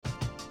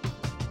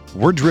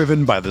We're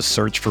driven by the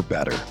search for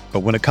better. But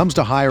when it comes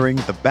to hiring,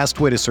 the best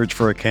way to search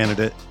for a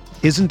candidate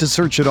isn't to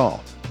search at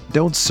all.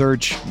 Don't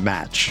search,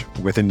 match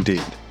with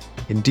Indeed.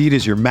 Indeed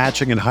is your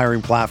matching and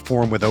hiring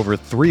platform with over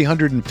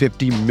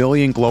 350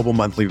 million global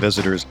monthly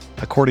visitors,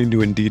 according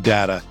to Indeed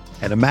data,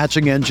 and a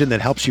matching engine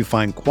that helps you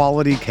find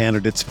quality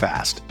candidates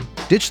fast.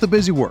 Ditch the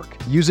busy work.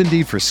 Use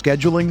Indeed for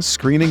scheduling,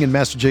 screening, and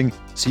messaging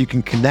so you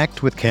can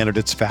connect with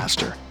candidates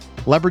faster.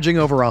 Leveraging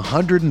over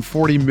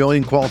 140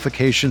 million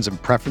qualifications and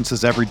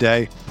preferences every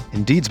day,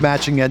 Indeed's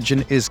matching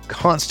engine is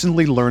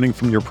constantly learning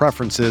from your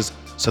preferences,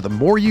 so the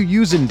more you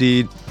use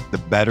Indeed, the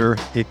better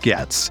it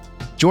gets.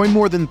 Join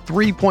more than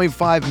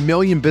 3.5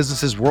 million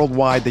businesses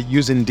worldwide that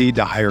use Indeed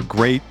to hire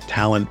great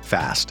talent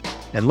fast.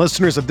 And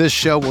listeners of this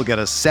show will get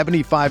a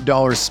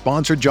 $75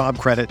 sponsored job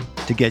credit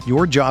to get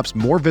your jobs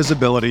more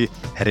visibility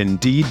at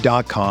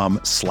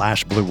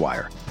Indeed.com/Blue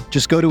Wire.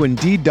 Just go to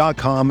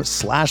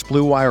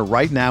Indeed.com/Blue Wire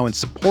right now and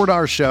support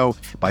our show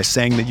by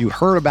saying that you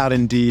heard about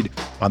Indeed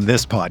on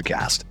this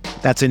podcast.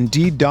 That's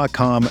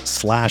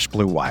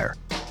Indeed.com/Blue Wire.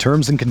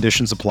 Terms and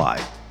conditions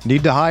apply.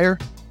 Need to hire?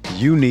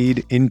 You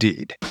need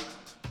Indeed.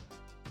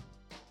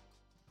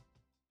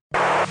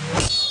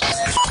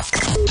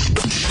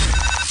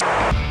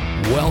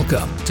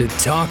 Welcome to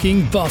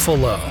Talking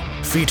Buffalo,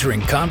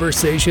 featuring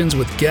conversations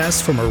with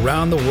guests from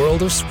around the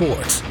world of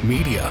sports,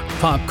 media,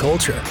 pop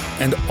culture,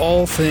 and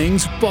all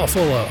things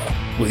Buffalo,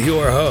 with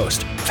your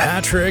host,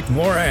 Patrick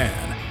Moran.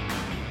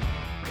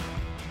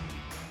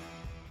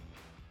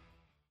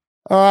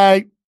 All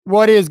right,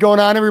 what is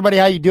going on, everybody?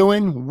 How you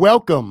doing?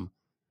 Welcome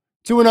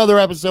to another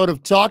episode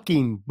of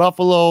Talking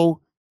Buffalo,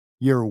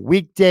 your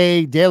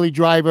weekday daily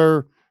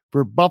driver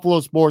for Buffalo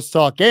sports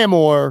talk and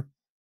more.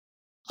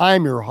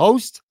 I'm your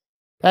host,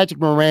 Patrick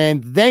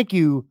Moran. Thank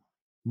you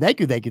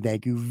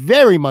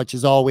very much,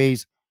 as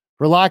always,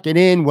 for locking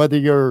in, whether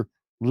you're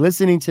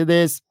listening to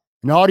this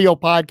in audio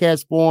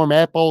podcast form,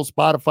 Apple,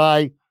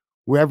 Spotify,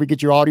 wherever you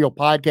get your audio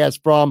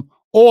podcast from,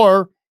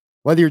 or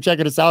whether you're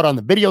checking us out on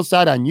the video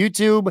side on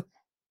YouTube.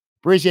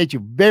 Appreciate you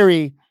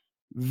very,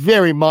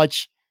 very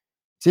much.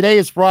 Today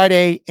is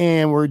Friday,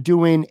 and we're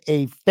doing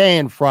a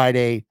Fan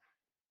Friday.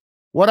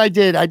 What I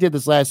did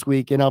this last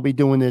week, and I'll be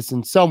doing this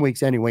in some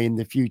weeks anyway in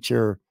the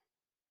future.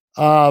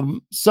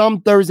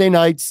 Some Thursday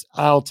nights,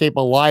 I'll tape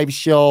a live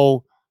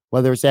show,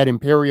 whether it's at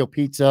Imperial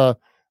Pizza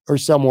or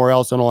somewhere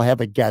else, and I'll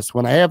have a guest.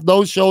 When I have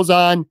those shows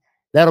on,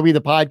 that'll be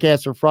the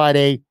podcast for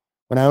Friday.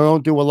 When I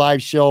don't do a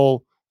live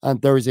show on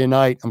Thursday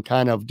night, I'm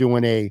kind of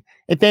doing a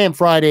Fan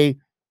Friday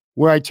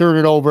where I turn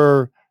it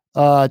over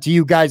to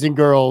you guys and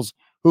girls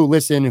who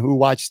listen, who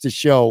watch the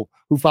show,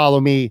 who follow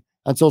me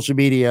on social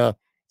media,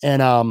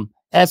 and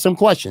ask some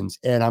questions.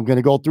 And I'm going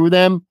to go through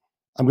them.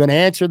 I'm going to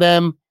answer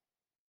them.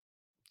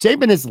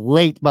 Taping this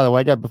late, by the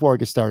way, before I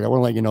get started, I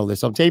want to let you know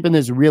this. I'm taping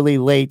this really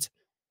late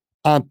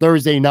on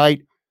Thursday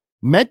night.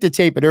 Meant to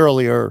tape it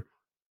earlier.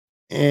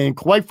 And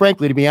quite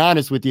frankly, to be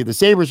honest with you, the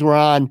Sabres were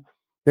on.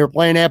 They were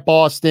playing at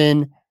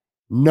Boston.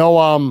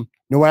 No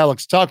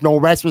Alex Tuck, no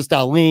Rasmus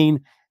Dahlin.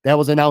 That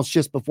was announced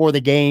just before the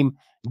game.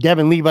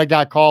 Devin Levi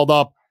got called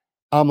up.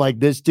 I'm like,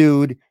 this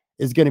dude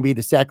is going to be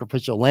the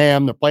sacrificial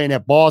lamb. They're playing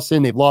at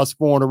Boston. They've lost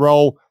 4 in a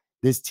row.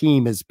 This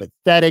team is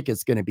pathetic.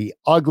 It's going to be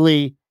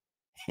ugly.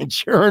 And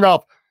sure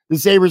enough, the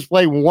Sabres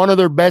played one of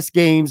their best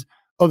games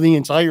of the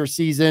entire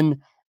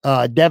season.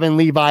 Devin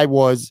Levi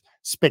was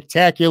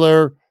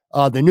spectacular.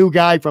 The new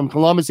guy from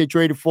Columbus they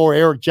traded for,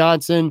 Eric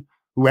Johnson,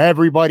 or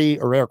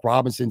Eric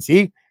Robinson.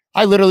 See,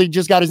 I literally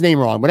just got his name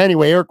wrong. But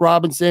anyway, Eric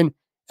Robinson,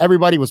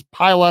 everybody was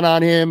piling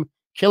on him,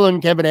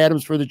 killing Kevin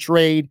Adams for the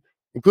trade,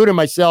 including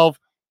myself,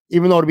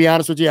 even though, to be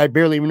honest with you, I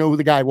barely even know who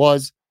the guy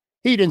was.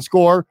 He didn't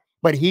score,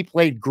 but he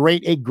played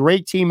great, a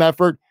great team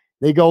effort.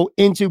 They go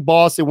into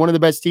Boston, one of the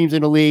best teams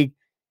in the league,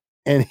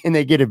 and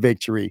they get a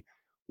victory.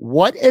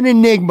 What an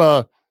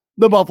enigma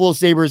the Buffalo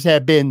Sabres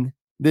have been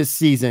this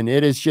season.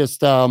 It is just,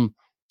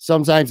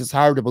 sometimes it's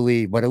hard to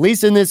believe, but at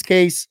least in this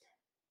case,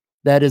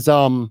 that is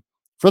for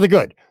the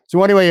good.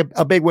 So anyway,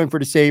 a big win for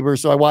the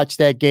Sabres. So I watched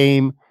that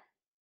game,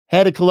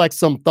 had to collect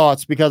some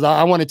thoughts because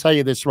I want to tell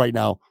you this right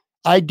now.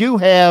 I do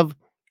have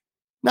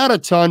not a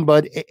ton,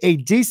 but a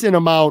decent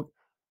amount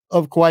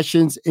of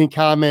questions and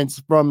comments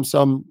from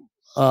some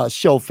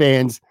show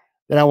fans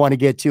that I want to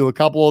get to. A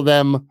couple of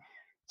them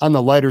on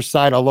the lighter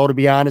side, although to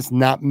be honest,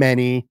 not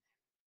many.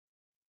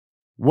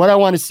 What I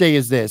want to say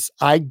is this.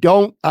 I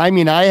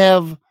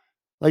have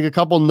like a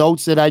couple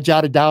notes that I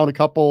jotted down, a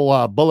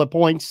couple bullet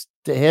points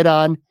to hit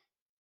on.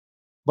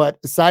 But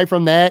aside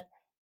from that,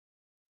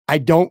 I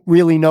don't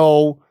really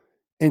know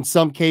in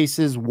some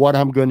cases what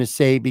I'm going to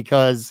say,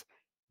 because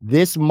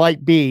this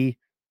might be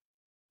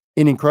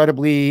an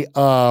incredibly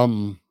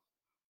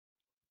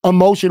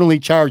emotionally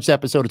charged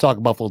episode of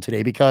Talking Buffalo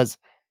today, because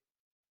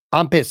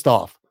I'm pissed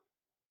off.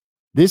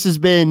 This has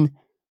been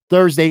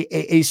Thursday,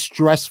 a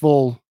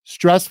stressful,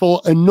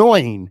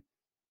 annoying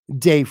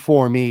day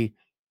for me.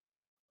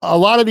 A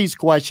lot of these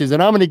questions,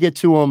 and I'm going to get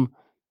to them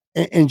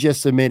in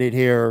just a minute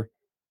here.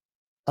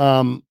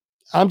 I'm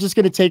just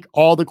going to take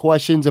all the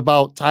questions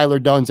about Tyler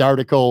Dunne's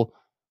article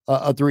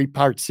a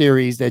 3-part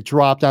series that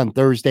dropped on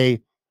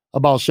Thursday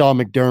about Sean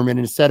McDermott. And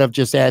instead of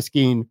just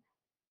asking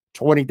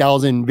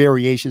 20,000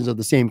 variations of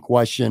the same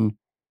question,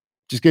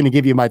 just going to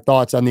give you my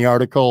thoughts on the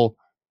article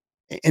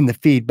and the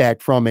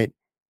feedback from it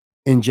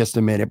in just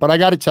a minute. But I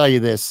got to tell you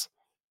this.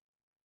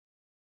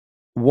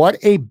 What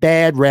a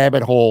bad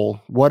rabbit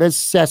hole. What a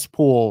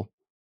cesspool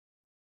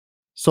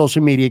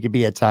social media could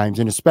be at times,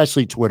 and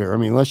especially Twitter. I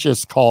mean, let's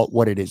just call it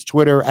what it is.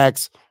 Twitter,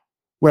 X,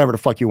 whatever the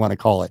fuck you want to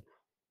call it.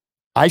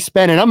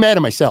 and I'm mad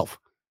at myself.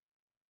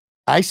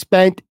 I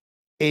spent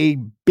a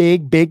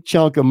big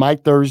chunk of my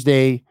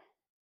Thursday,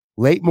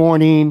 late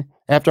morning,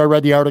 after I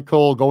read the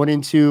article, going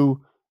into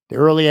the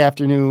early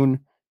afternoon,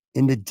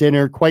 into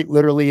dinner, quite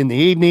literally in the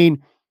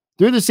evening,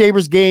 through the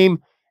Sabres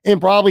game,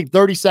 and probably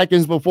 30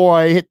 seconds before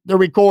I hit the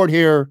record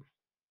here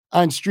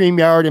on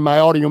StreamYard and my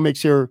audio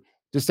mixer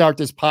to start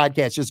this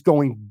podcast, just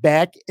going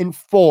back and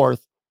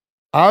forth,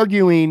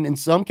 arguing, in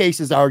some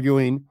cases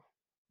arguing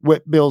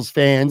with Bills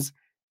fans,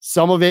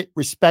 some of it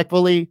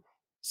respectfully,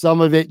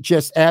 some of it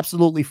just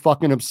absolutely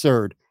fucking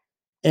absurd.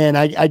 And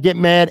I get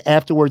mad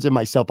afterwards at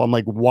myself. I'm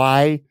like,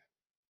 why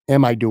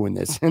am I doing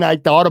this? And I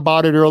thought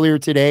about it earlier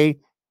today.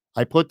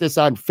 I put this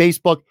on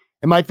Facebook,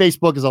 and my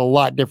Facebook is a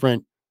lot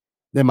different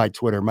than my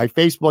Twitter. My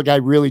Facebook, I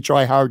really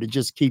try hard to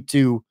just keep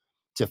to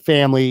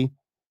family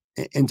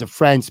and to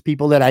friends,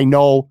 people that I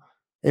know,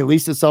 at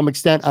least to some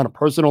extent on a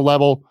personal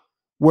level.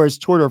 Whereas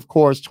Twitter, of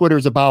course, Twitter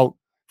is about,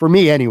 for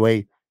me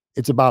anyway,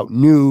 it's about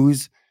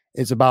news.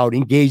 It's about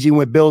engaging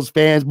with Bills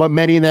fans, but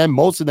many of them,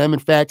 most of them, in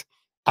fact,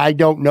 I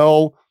don't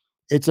know.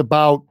 It's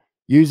about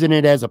using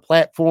it as a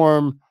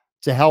platform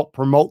to help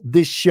promote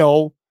this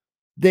show,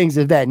 things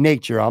of that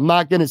nature. I'm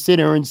not going to sit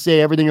here and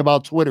say everything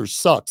about Twitter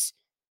sucks,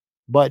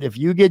 but if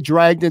you get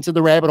dragged into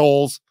the rabbit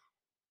holes,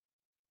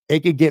 it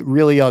could get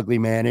really ugly,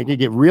 man. It could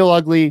get real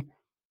ugly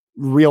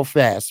real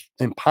fast,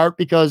 in part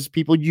because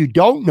people you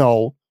don't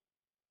know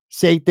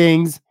say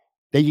things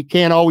that you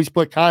can't always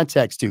put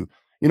context to.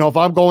 You know, if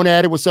I'm going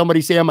at it with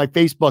somebody, say on my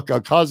Facebook,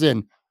 a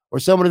cousin or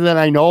somebody that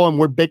I know, and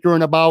we're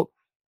bickering about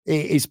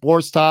a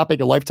sports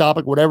topic, a life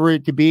topic, whatever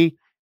it could be,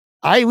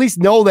 I at least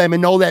know them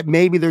and know that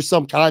maybe there's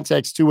some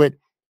context to it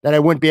that I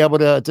wouldn't be able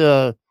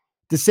to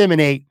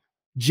disseminate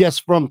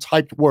just from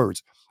typed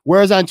words.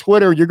 Whereas on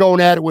Twitter, you're going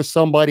at it with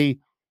somebody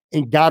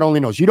and God only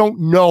knows. You don't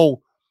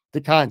know the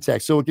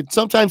context. So it can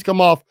sometimes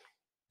come off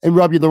and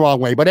rub you the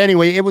wrong way. But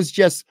anyway, it was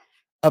just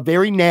a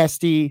very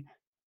nasty,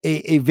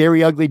 a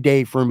very ugly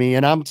day for me.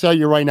 And I'm telling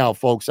you right now,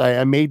 folks,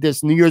 I made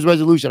this New Year's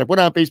resolution. I put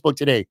it on Facebook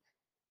today.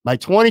 My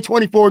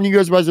 2024 New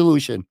Year's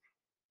resolution.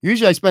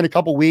 Usually I spend a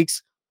couple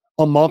weeks,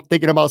 a month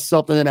thinking about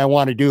something that I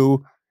want to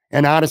do.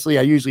 And honestly,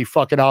 I usually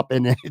fuck it up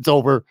and it's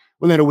over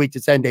within a week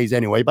to 10 days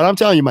anyway. But I'm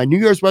telling you, my New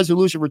Year's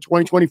resolution for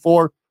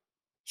 2024,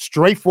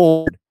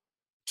 straightforward.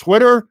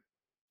 Twitter,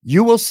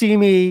 you will see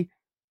me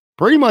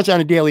pretty much on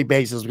a daily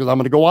basis because I'm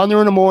going to go on there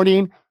in the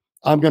morning.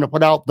 I'm going to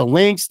put out the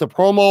links, the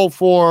promo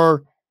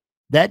for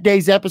that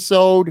day's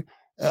episode,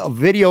 a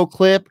video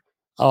clip.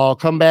 I'll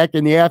come back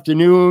in the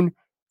afternoon.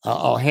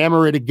 I'll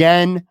hammer it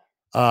again.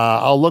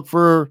 I'll look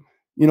for,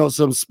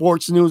 some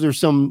sports news or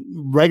some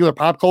regular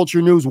pop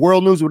culture news,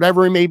 world news,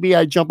 whatever it may be.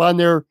 I jump on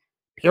there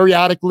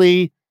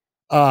periodically.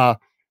 I'll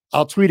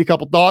tweet a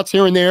couple thoughts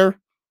here and there,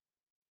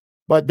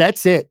 but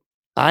that's it.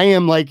 I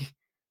am like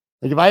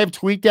if I have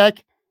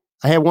TweetDeck,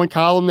 I have one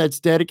column that's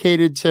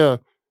dedicated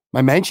to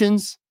my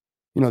mentions,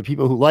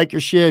 people who like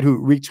your shit, who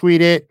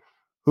retweet it,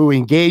 who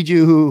engage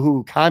you,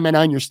 who comment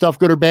on your stuff,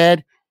 good or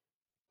bad.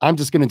 I'm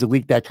just going to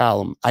delete that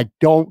column. I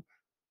don't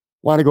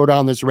want to go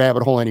down this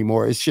rabbit hole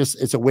anymore.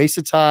 It's a waste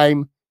of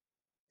time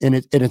and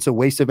it's a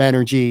waste of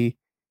energy.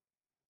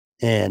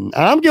 And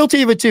I'm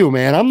guilty of it too,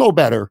 man. I'm no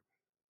better.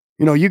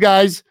 You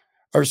guys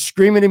are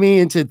screaming at me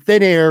into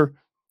thin air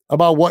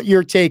about what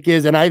your take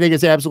is, and I think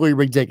it's absolutely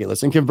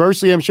ridiculous. And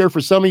conversely, I'm sure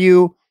for some of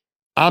you,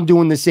 I'm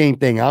doing the same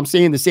thing. I'm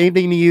saying the same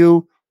thing to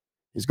you.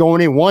 It's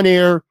going in one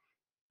ear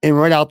and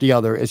right out the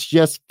other. It's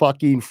just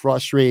fucking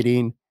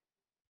frustrating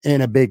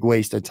and a big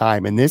waste of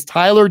time. And this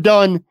Tyler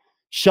Dunne,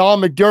 Sean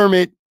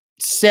McDermott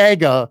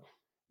saga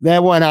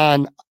that went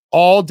on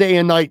all day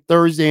and night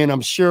Thursday, and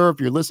I'm sure if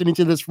you're listening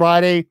to this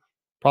Friday,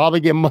 probably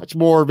get much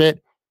more of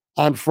it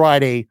on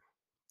Friday.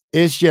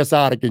 It's just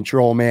out of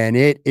control, man.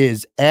 It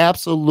is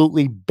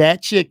absolutely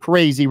batshit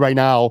crazy right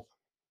now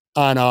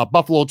on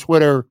Buffalo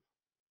Twitter,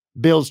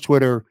 Bills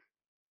Twitter,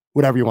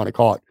 whatever you want to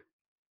call it.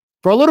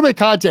 For a little bit of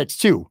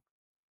context, too,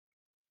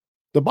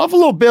 the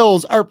Buffalo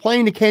Bills are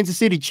playing the Kansas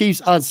City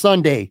Chiefs on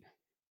Sunday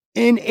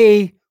in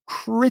a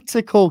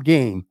critical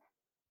game,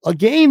 a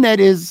game that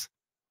is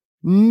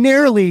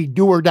nearly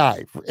do or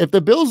die. If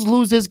the Bills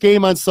lose this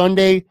game on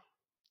Sunday,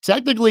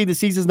 technically the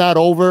season's not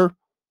over.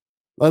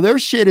 Well, their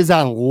shit is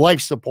on life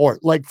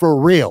support, like for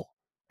real.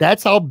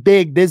 That's how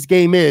big this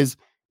game is.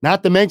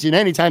 Not to mention,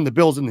 anytime the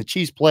Bills and the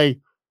Chiefs play,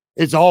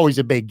 it's always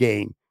a big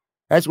game.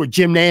 That's where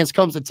Jim Nantz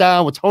comes to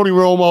town with Tony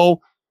Romo.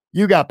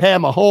 You got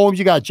Pat Mahomes.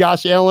 You got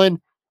Josh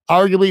Allen,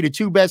 arguably the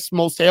two best,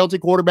 most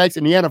talented quarterbacks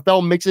in the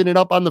NFL, mixing it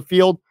up on the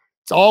field.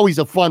 It's always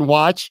a fun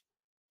watch.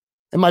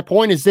 And my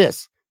point is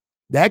this.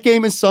 That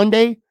game is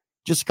Sunday.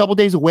 just a couple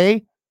days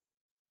away.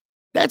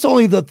 That's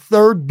only the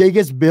third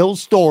biggest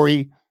Bills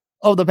story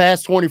of the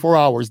past 24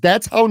 hours.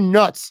 That's how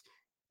nuts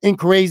and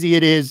crazy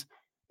it is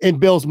in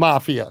Bills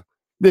Mafia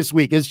this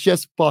week. It's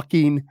just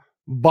fucking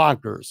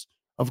bonkers.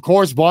 Of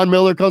course, Von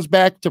Miller comes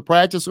back to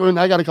practice, and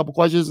I got a couple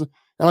questions, and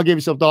I'll give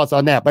you some thoughts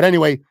on that. But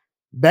anyway,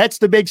 that's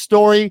the big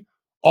story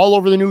all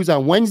over the news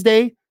on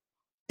Wednesday.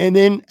 And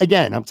then,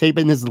 again, I'm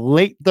taping this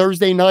late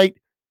Thursday night,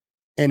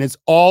 and it's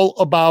all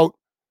about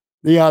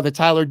the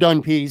Tyler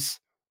Dunne piece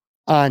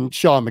on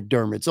Sean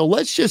McDermott. So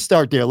let's just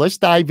start there. Let's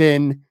dive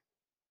in.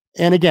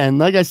 And again,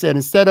 like I said,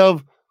 instead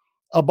of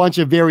a bunch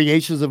of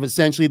variations of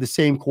essentially the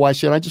same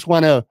question, I just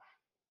want to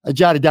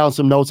jotted down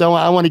some notes.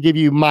 I want to give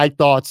you my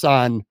thoughts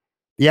on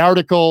the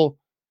article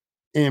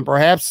and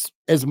perhaps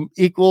as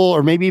equal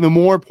or maybe even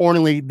more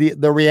importantly,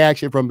 the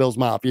reaction from Bills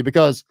Mafia,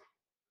 because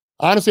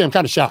honestly, I'm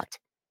kind of shocked.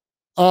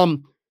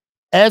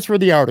 As for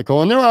the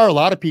article, and there are a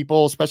lot of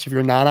people, especially if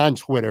you're not on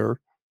Twitter,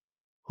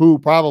 who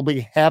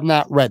probably have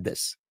not read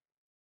this.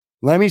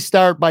 Let me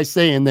start by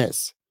saying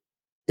this.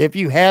 If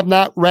you have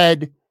not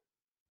read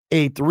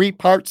a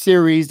 3-part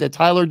series that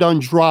Tyler Dunne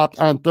dropped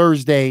on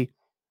Thursday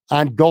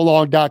on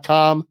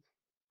golong.com,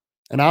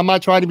 and I'm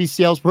not trying to be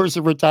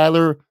salesperson for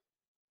Tyler,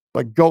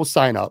 but go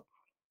sign up.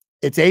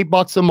 It's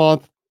 $8 a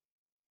month.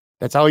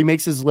 That's how he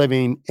makes his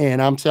living.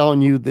 And I'm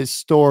telling you, this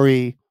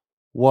story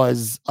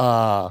was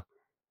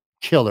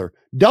killer.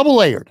 Double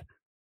layered.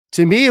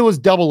 To me, it was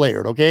double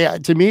layered. Okay.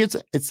 To me,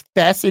 it's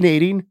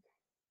fascinating.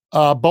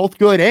 Both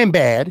good and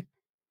bad.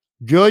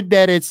 Good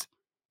that it's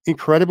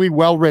incredibly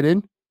well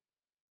written.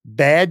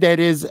 Bad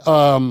that is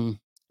a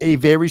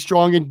very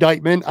strong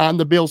indictment on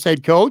the Bills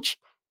head coach.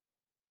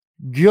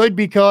 Good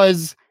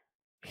because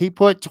he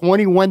put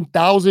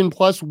 21,000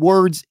 plus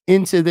words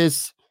into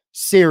this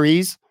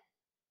series.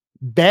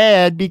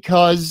 Bad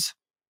because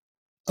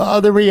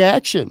the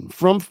reaction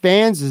from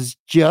fans is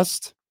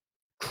just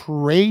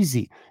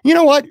crazy. You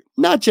know what?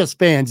 Not just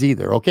fans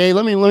either. Okay,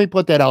 let me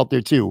put that out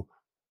there too.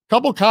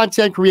 Couple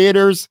content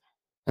creators,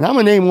 and I'm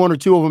gonna name one or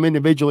two of them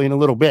individually in a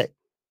little bit.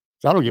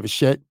 So I don't give a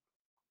shit.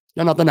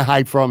 Got nothing to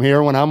hide from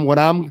here. When I'm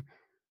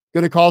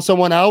gonna call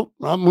someone out,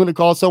 I'm gonna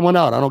call someone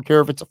out. I don't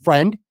care if it's a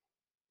friend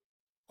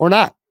or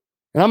not.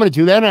 And I'm going to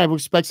do that, and I would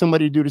expect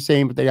somebody to do the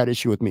same, but they got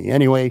issue with me.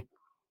 Anyway,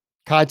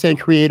 content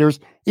creators,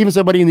 even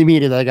somebody in the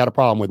media that I got a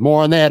problem with.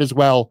 More on that as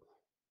well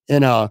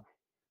in a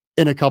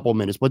couple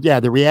minutes. But yeah,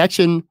 the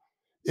reaction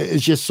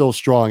is just so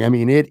strong. I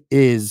mean, it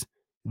is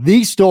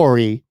the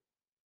story.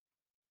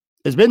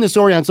 It's been the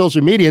story on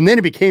social media, and then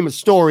it became a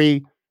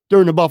story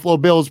during the Buffalo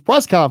Bills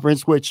press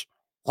conference, which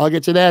I'll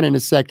get to that in a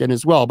second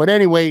as well. But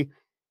anyway,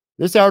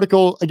 this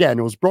article, again,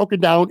 it was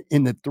broken down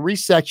into 3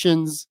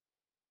 sections.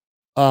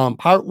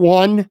 Part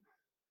 1,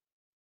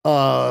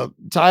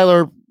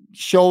 Tyler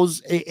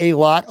shows a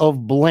lot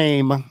of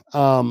blame.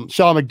 Sean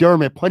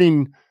McDermott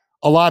putting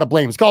a lot of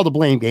blame. It's called the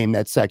blame game,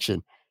 that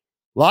section.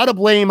 A lot of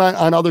blame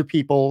on other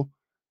people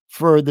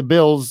for the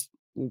Bills'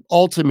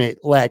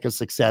 ultimate lack of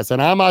success.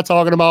 And I'm not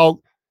talking about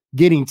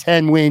getting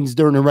 10 wins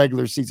during the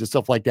regular season,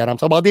 stuff like that. I'm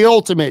talking about the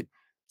ultimate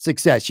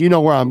success. You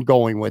know where I'm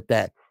going with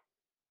that.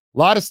 A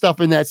lot of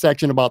stuff in that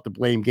section about the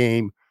blame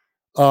game.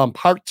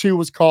 Part 2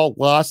 was called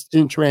Lost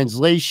in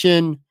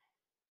Translation.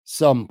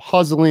 Some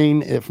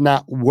puzzling, if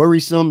not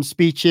worrisome,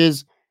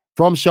 speeches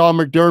from Sean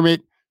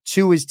McDermott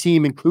to his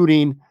team,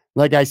 including,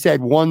 like I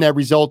said, one that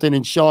resulted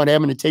in Sean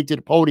having to take to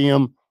the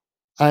podium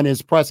on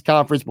his press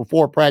conference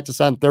before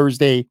practice on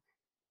Thursday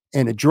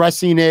and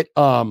addressing it.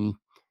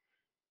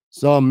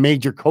 Some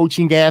major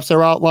coaching gaffes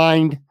are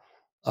outlined.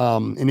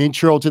 An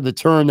intro to the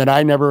term that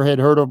I never had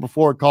heard of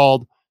before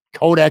called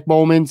Kodak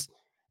moments.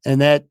 And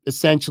that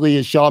essentially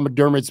is Sean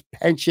McDermott's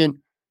penchant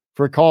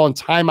for calling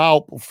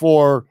timeout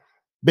before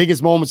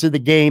biggest moments of the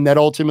game that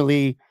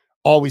ultimately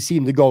always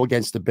seem to go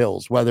against the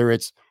Bills, whether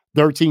it's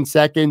 13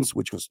 seconds,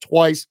 which was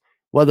twice,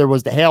 whether it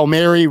was the Hail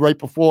Mary right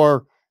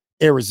before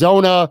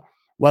Arizona,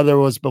 whether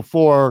it was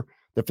before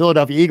the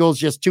Philadelphia Eagles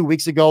just 2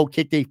 weeks ago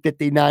kicked a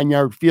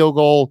 59-yard field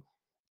goal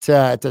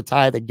to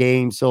tie the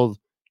game. So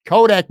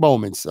Kodak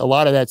moments, a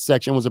lot of that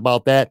section was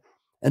about that.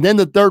 And then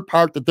the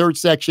third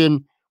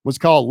section was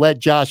called Let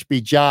Josh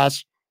Be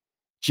Josh.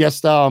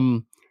 Just,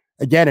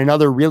 again,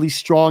 another really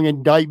strong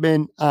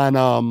indictment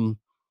on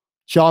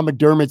Sean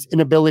McDermott's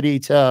inability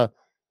to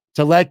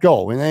let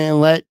go and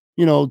let,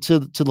 to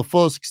the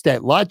fullest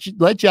extent,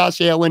 let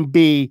Josh Allen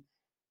be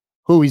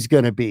who he's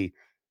going to be.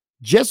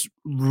 Just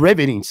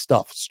riveting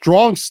stuff,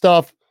 strong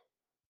stuff.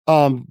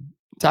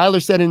 Tyler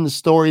said in the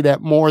story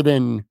that more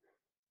than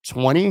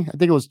 20, I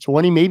think it was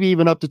 20, maybe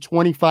even up to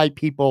 25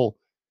 people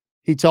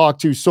he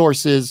talked to,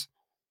 sources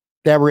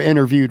that were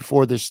interviewed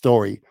for this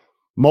story.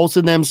 Most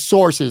of them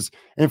sources.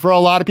 And for a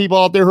lot of people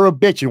out there who are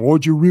bitching,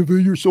 won't you reveal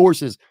your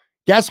sources?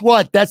 Guess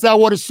what? That's not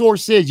what a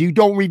source is. You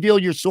don't reveal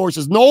your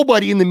sources.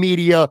 Nobody in the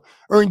media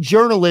or in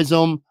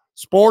journalism,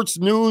 sports,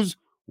 news,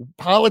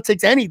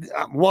 politics, anything.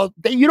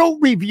 You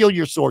don't reveal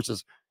your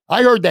sources.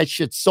 I heard that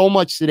shit so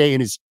much today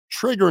and it's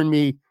triggering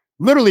me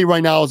literally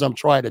right now as I'm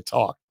trying to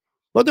talk.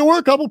 But there were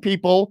a couple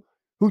people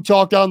who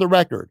talked on the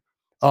record.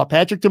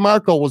 Patrick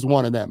DeMarco was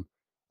one of them.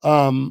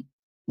 Um,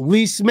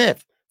 Lee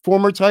Smith,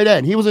 former tight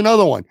end, he was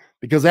another one,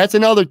 because that's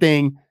another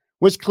thing,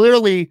 was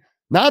clearly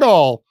not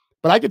all,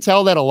 but I could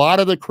tell that a lot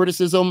of the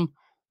criticism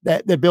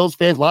that the Bills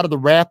fans, a lot of the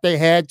wrath they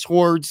had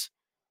towards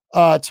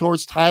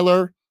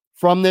Tyler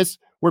from this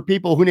were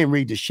people who didn't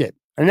read the shit.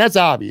 And that's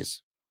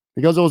obvious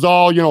because it was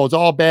all, it's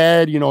all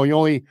bad. You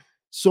only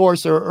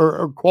source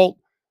or quote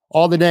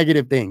all the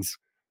negative things.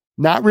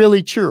 Not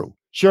really true.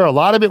 Sure, a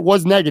lot of it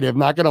was negative,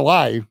 not going to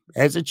lie,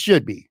 as it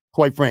should be,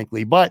 quite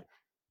frankly. But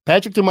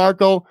Patrick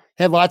DeMarco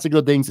had lots of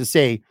good things to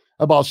say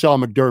about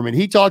Sean McDermott.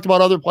 He talked about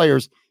other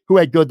players who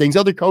had good things,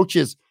 other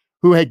coaches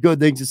who had good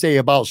things to say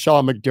about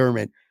Sean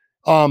McDermott.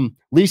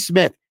 Lee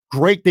Smith,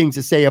 great things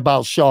to say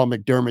about Sean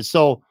McDermott.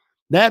 So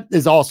that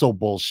is also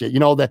bullshit.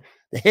 The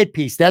hit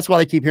piece, that's what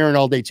I keep hearing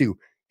all day too.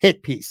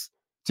 Hit piece.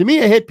 To me,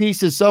 a hit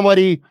piece is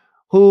somebody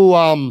who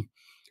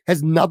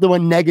has nothing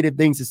but negative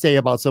things to say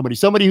about somebody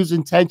whose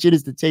intention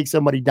is to take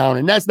somebody down.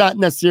 And that's not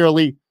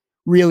necessarily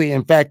really,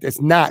 in fact,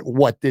 it's not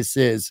what this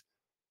is.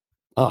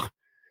 I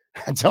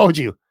told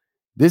you,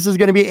 this is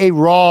going to be a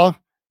raw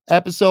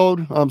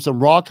episode, some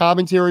raw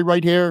commentary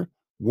right here,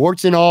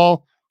 warts and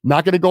all. I'm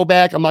not going to go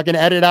back. I'm not going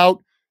to edit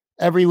out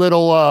every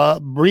little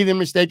breathing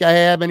mistake I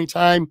have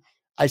anytime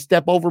I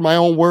step over my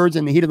own words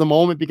in the heat of the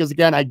moment, because,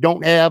 again, I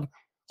don't have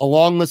a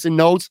long list of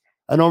notes.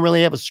 I don't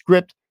really have a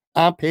script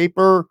on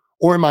paper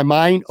or in my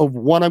mind of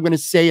what I'm going to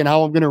say and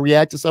how I'm going to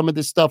react to some of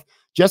this stuff.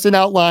 Just an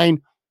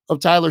outline of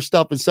Tyler's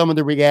stuff and some of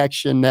the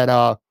reaction that,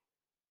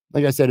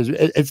 like I said,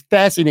 it's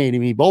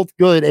fascinating me, both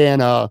good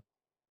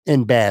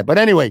and bad. But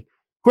anyway,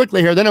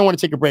 quickly here, then I want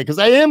to take a break because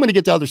I am going to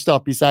get to other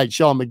stuff besides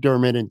Sean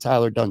McDermott and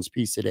Tyler Dunne's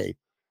piece today.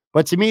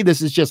 But to me,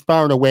 this is just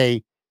far and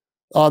away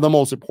the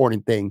most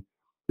important thing.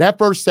 That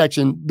first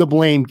section, the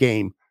blame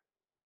game.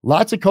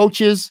 Lots of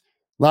coaches,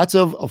 lots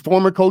of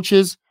former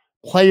coaches,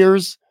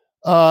 players,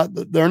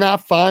 they're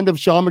not fond of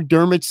Sean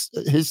McDermott's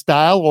his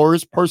style or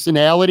his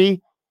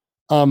personality.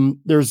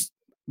 There's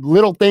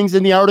little things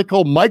in the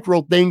article,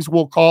 micro things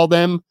we'll call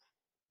them.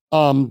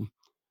 And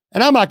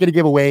I'm not going to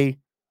give away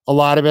a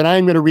lot of it.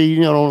 I'm going to read,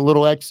 a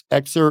little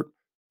excerpt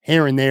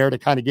here and there to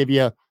kind of give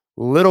you a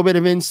little bit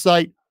of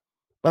insight,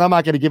 but I'm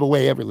not going to give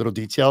away every little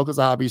detail because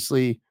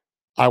obviously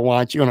I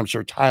want you, and I'm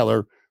sure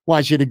Tyler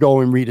wants you to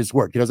go and read his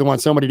work. He doesn't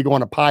want somebody to go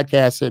on a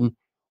podcast and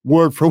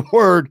word for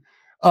word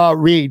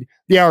read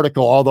the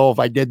article. Although if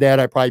I did that,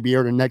 I'd probably be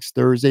here the next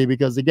Thursday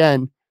because,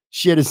 again,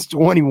 shit is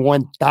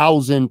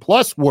 21,000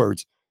 plus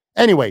words.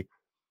 Anyway,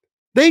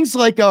 things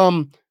like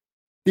the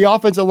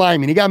offensive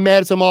lineman. He got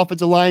mad at some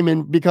offensive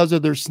linemen because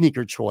of their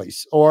sneaker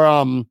choice, or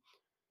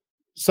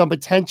some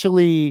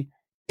potentially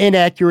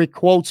inaccurate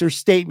quotes or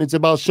statements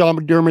about Sean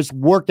McDermott's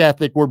work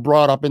ethic were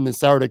brought up in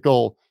this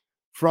article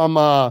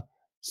from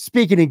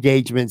speaking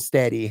engagements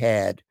that he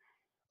had.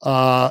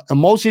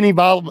 Emotionally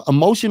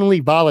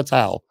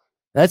volatile.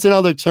 That's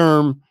another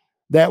term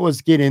that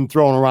was getting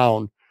thrown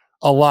around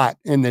a lot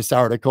in this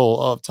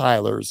article of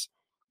Tyler's.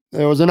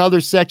 There was another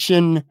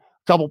section, a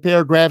couple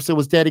paragraphs that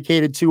was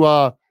dedicated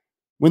to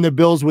when the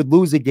Bills would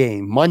lose a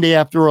game, Monday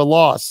after a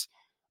loss.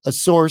 A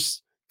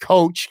source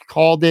coach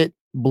called it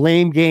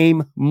Blame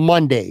Game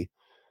Monday.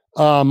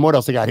 What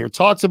else I got here?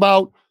 Talks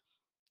about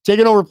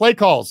taking over play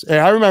calls. And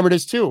I remember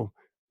this too.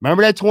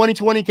 Remember that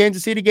 2020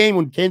 Kansas City game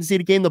when Kansas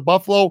City came to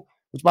Buffalo?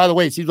 Which, by the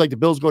way, it seems like the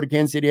Bills go to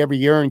Kansas City every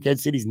year, and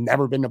Kansas City's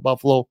never been to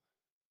Buffalo.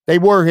 They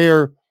were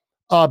here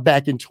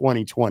back in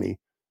 2020.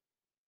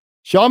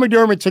 Sean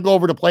McDermott took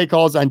over the play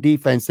calls on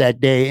defense that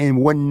day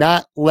and would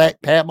not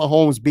let Pat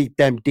Mahomes beat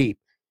them deep.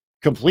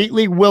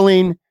 Completely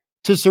willing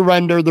to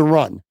surrender the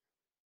run.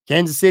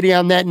 Kansas City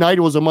on that night,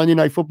 it was a Monday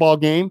Night Football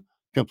game,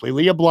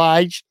 completely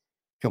obliged,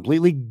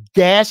 completely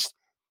gassed.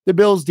 The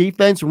Bills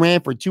defense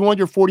ran for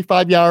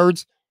 245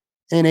 yards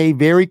in a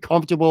very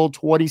comfortable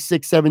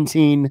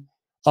 26-17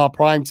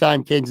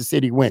 primetime Kansas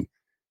City win.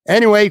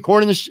 Anyway,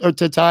 according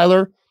to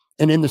Tyler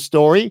and in the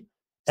story,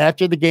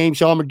 after the game,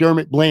 Sean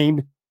McDermott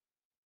blamed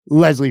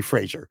Leslie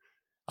Frazier.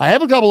 I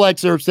have a couple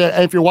excerpts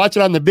that, if you're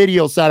watching on the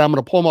video side, I'm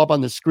going to pull them up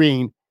on the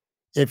screen.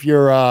 If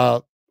you're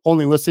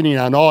only listening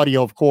on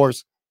audio, of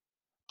course,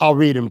 I'll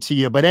read them to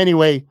you. But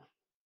anyway,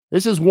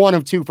 this is one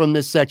of two from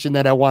this section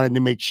that I wanted to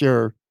make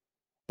sure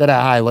that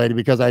I highlighted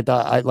because I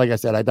thought, like I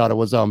said, I thought it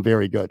was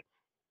very good.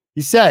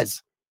 He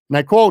says, and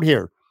I quote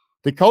here,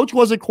 "The coach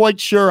wasn't quite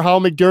sure how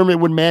McDermott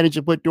would manage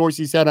to put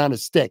Dorsey's head on a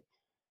stick.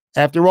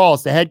 After all,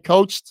 it's the head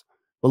coach's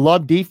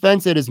beloved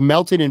defense that has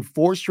melted in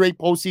 4 straight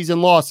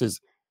postseason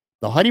losses.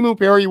 The honeymoon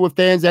period with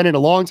fans ended a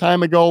long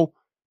time ago,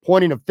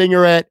 pointing a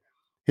finger at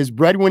his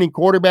breadwinning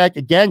quarterback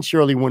again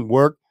surely wouldn't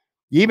work.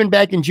 Even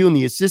back in June,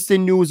 the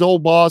assistant knew his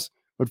old boss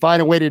would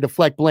find a way to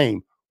deflect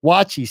blame.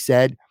 Watch," he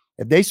said,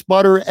 "if they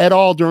sputter at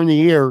all during the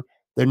year,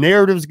 the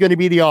narrative is going to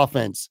be the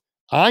offense.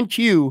 On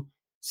cue,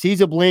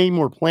 seeds of blame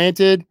were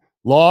planted,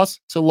 loss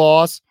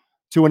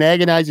to an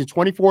agonizing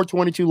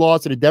 24-22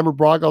 loss to the Denver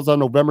Broncos on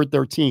November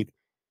 13th.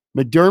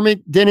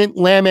 McDermott didn't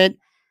lament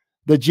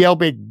the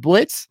jailbait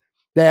blitz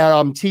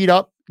that teed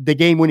up the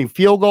game-winning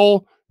field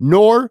goal,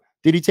 nor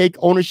did he take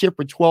ownership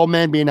for 12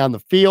 men being on the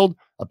field,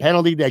 a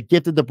penalty that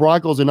gifted the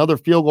Broncos another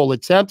field goal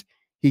attempt.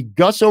 He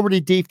gusts over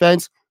the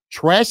defense,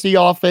 trashed the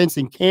offense,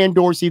 and canned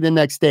Dorsey the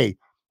next day.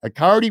 A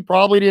card he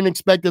probably didn't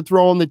expect to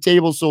throw on the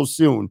table so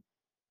soon.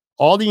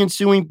 All the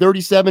ensuing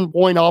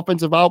 37-point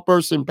offensive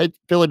outbursts in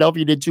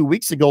Philadelphia did 2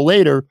 weeks ago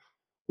later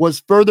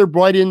was further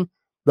brighten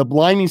the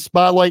blinding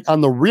spotlight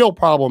on the real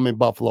problem in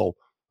Buffalo,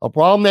 a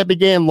problem that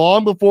began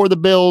long before the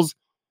Bills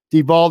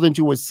devolved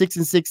into a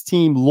 6-6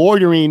 team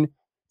loitering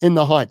in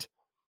the hunt.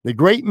 The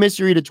great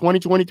mystery of the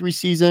 2023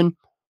 season,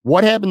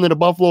 what happened to the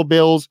Buffalo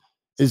Bills,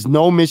 is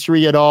no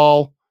mystery at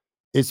all.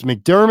 It's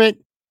McDermott.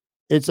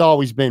 It's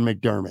always been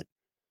McDermott.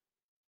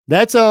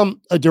 That's a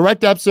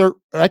direct excerpt,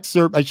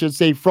 I should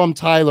say, from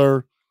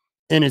Tyler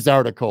in his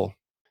article.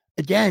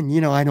 Again,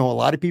 I know a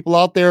lot of people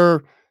out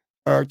there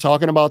are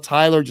talking about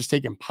Tyler just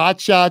taking pot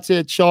shots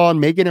at Sean,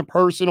 making it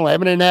personal,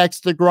 having an axe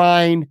to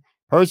grind,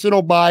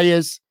 personal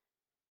bias.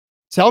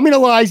 Tell me the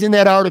lies in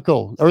that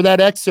article or that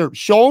excerpt.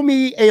 Show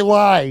me a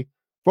lie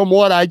from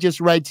what I just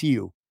read to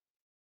you.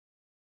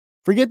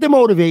 Forget the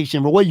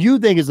motivation, but what you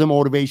think is the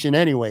motivation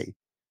anyway.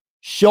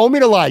 Show me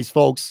the lies,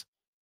 folks.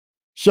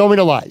 Show me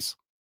the lies.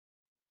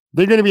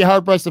 They're going to be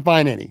hard-pressed to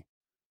find any.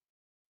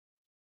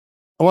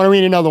 I want to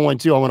read another one,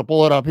 too. I want to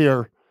pull it up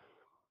here.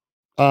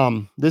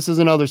 This is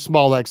another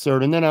small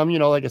excerpt. And then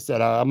like I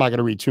said, I'm not going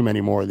to read too many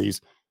more of these.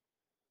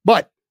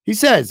 But he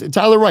says, and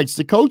Tyler writes,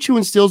 the coach who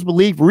instills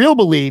belief, real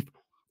belief,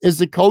 is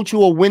the coach who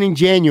will win in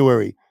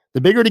January.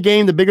 The bigger the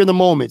game, the bigger the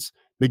moments.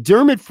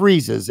 McDermott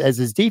freezes. As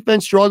his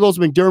defense struggles,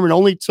 McDermott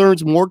only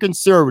turns more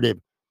conservative.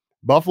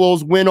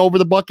 Buffalo's win over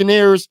the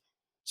Buccaneers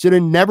should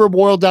have never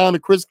boiled down to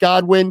Chris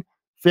Godwin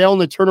failing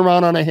to turn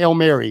around on a Hail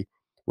Mary.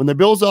 When the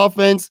Bills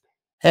offense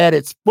had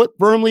its foot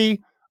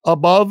firmly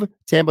above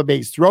Tampa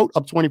Bay's throat,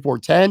 up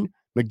 24-10,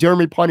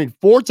 McDermott punted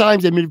 4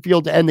 times in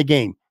midfield to end the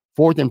game.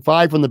 4th and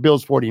 5 from the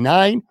Bills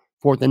 49,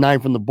 4th and 9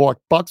 from the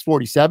Bucks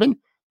 47,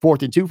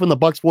 4th and 2 from the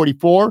Bucks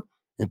 44,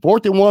 and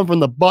 4th and 1 from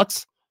the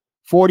Bucks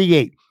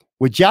 48.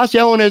 With Josh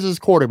Allen as his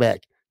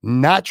quarterback,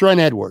 not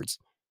Trent Edwards.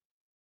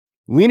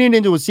 Leaning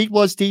into a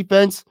C-plus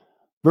defense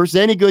versus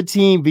any good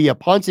team via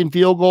punts and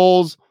field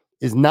goals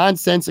is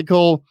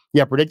nonsensical,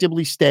 yet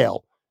predictably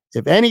stale.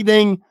 If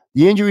anything,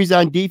 the injuries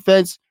on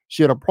defense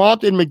should have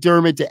prompted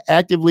McDermott to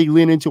actively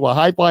lean into a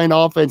high-flying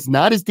offense,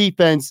 not his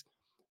defense,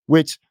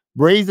 with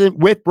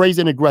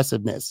brazen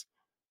aggressiveness.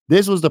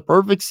 This was the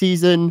perfect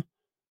season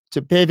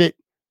to pivot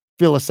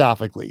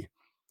philosophically.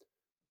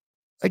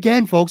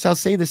 Again, folks, I'll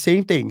say the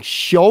same thing.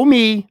 Show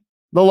me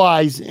the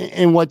lies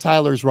in what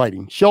Tyler's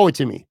writing. Show it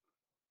to me.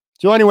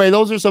 So anyway,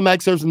 those are some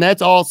excerpts, and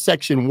that's all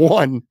section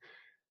 1.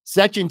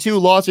 Section 2,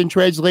 lost in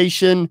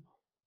translation.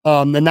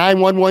 The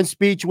 911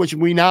 speech, which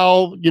we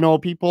now,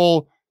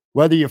 people,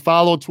 whether you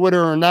follow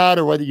Twitter or not,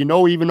 or whether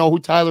even know who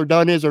Tyler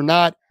Dunne is or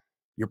not,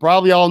 you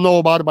probably all know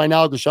about it by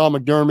now because Sean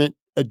McDermott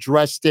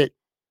addressed it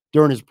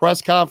during his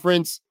press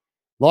conference.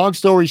 Long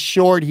story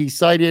short, he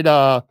cited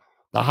the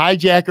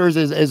hijackers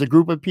as a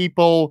group of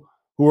people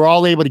who were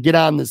all able to get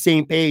on the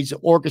same page to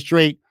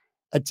orchestrate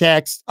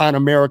attacks on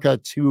America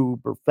to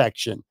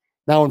perfection.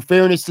 Now, in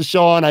fairness to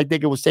Sean, I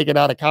think it was taken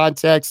out of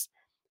context.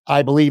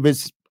 I believe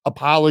his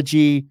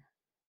apology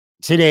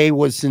today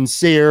was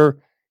sincere.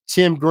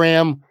 Tim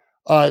Graham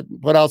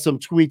put out some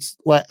tweets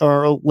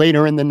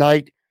later in the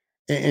night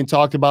and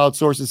talked about,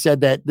 sources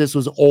said that this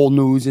was old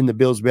news in the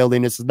Bills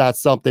building. This is not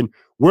something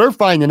we're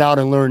finding out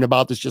and learning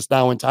about this just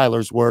now in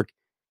Tyler's work,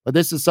 but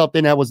this is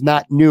something that was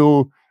not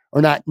new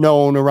or not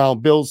known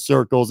around Bills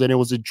circles, and it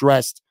was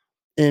addressed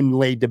and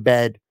laid to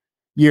bed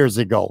years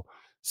ago.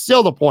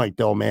 Still the point,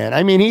 though, man.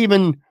 I mean, he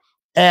even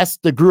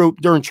asked the group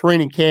during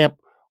training camp,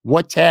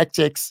 what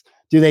tactics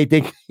do they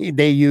think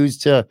they use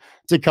to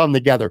come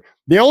together?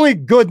 The only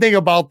good thing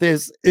about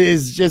this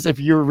is just if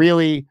you're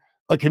really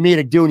a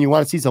comedic dude and you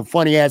want to see some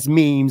funny ass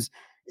memes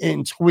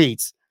and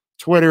tweets,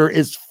 Twitter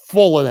is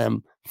full of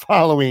them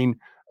following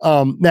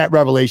that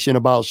revelation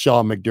about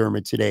Sean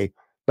McDermott today.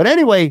 But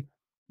anyway,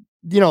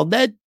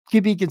 that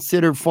could be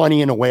considered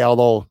funny in a way,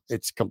 although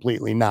it's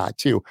completely not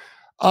too.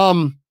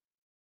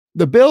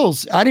 The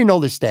Bills, I didn't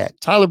know this stat.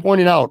 Tyler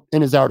pointed out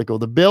in his article,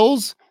 the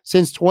Bills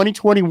since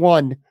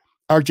 2021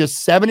 are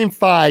just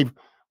 7-5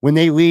 when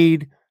they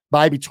lead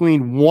by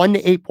between 1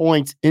 to 8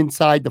 points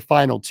inside the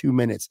final 2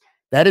 minutes.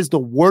 That is the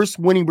worst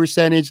winning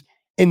percentage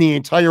in the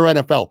entire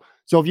NFL.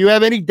 So if you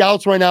have any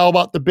doubts right now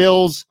about the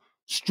Bills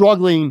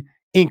struggling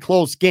in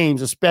close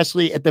games,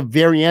 especially at the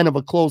very end of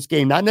a close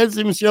game, not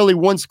necessarily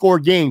one-score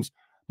games,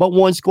 but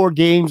one-score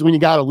games when you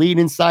got a lead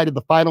inside of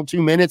the final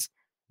 2 minutes,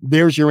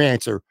 there's your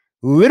answer.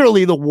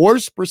 Literally the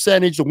worst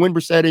percentage, the win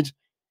percentage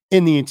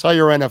in the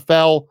entire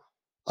NFL.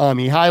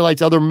 He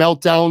highlights other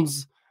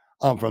meltdowns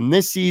from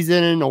this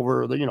season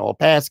over the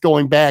past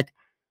going back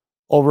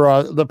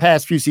over the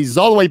past few seasons,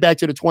 all the way back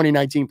to the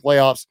 2019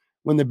 playoffs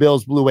when the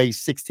Bills blew a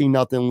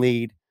 16-0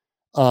 lead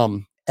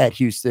at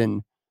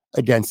Houston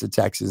against the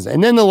Texans.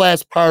 And then the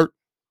last part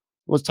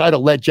was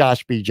titled "Let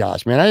Josh Be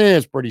Josh." Man, I think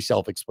it's pretty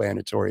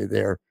self-explanatory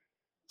there.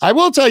 I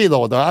will tell you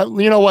though,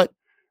 you know what?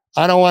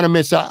 I don't want to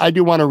miss out. I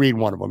do want to read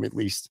one of them at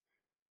least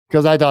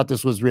because I thought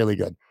this was really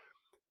good.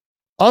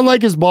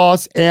 Unlike his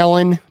boss,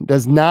 Allen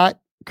does not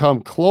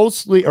come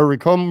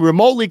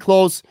remotely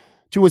close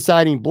to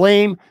assigning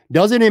blame,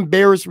 doesn't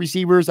embarrass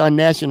receivers on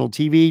national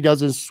TV,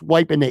 doesn't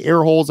swipe into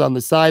air holes on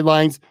the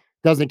sidelines,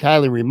 doesn't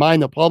kindly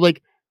remind the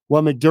public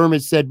what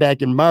McDermott said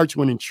back in March,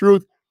 when in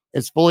truth,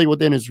 it's fully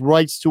within his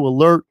rights to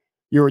alert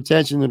your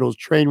attention to those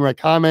train wreck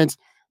comments.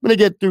 I'm going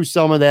to get through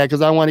some of that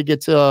because I want to get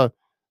to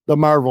the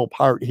Marvel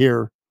part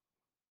here.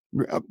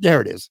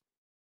 There it is.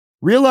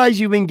 Realize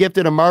you've been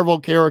gifted a Marvel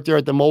character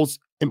at the most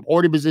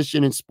important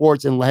position in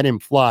sports and let him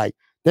fly.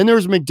 Then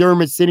there's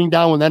McDermott sitting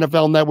down with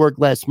NFL Network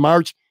last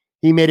March.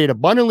 He made it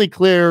abundantly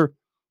clear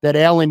that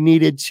Allen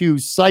needed to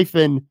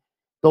siphon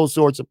those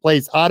sorts of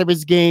plays out of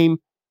his game.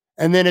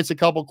 And then it's a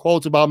couple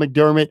quotes about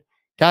McDermott,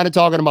 kind of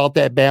talking about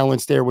that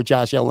balance there with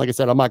Josh Allen. Like I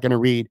said, I'm not going to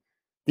read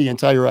the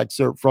entire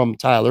excerpt from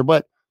Tyler,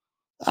 but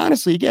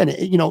honestly, again,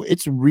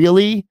 it's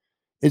really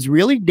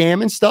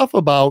damning stuff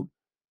about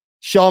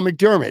Sean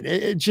McDermott.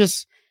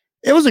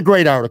 It was a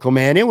great article,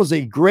 man. It was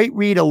a great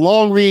read, a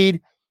long read.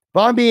 If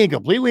I'm being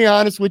completely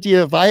honest with you,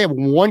 if I have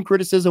one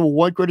criticism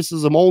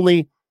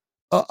only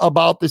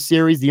about the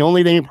series, the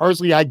only thing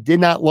personally I did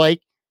not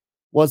like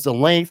was the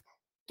length.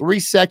 3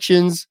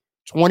 sections,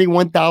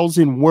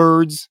 21,000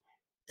 words.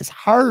 It's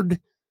hard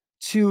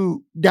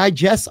to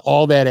digest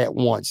all that at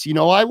once.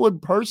 I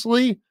would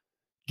personally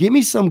give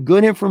me some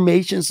good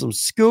information, some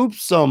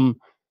scoops, some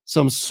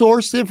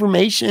source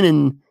information,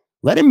 and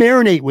let it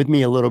marinate with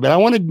me a little bit. I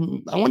want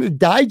to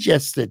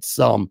digest it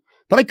some,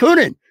 but I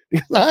couldn't,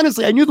 because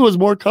honestly, I knew there was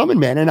more coming,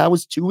 man, and I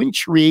was too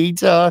intrigued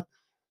to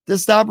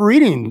stop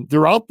reading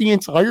throughout the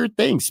entire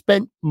thing.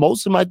 Spent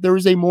most of my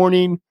Thursday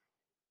morning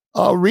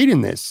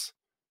reading this.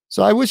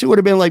 So I wish it would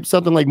have been like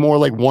something like more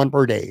like one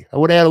per day. I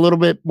would have had a little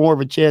bit more of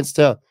a chance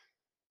to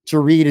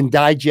read and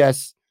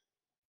digest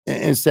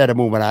instead of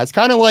moving on. It's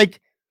kind of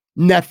like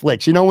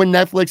Netflix. When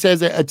Netflix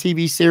has a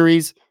TV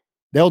series,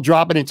 they'll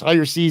drop an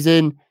entire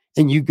season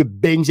and you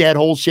could binge that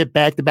whole shit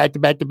back to back to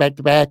back to back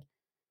to back.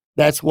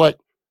 That's what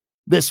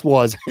this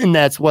was, and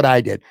that's what I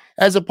did.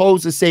 As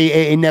opposed to,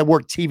 say, a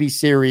network TV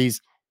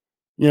series,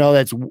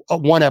 that's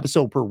one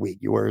episode per week,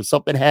 where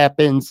something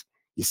happens,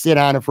 you sit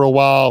on it for a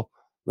while,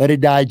 let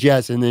it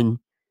digest, and then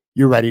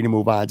you're ready to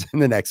move on to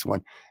the next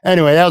one.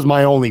 Anyway, that was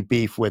my only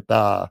beef with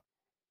the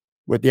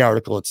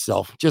article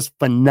itself. Just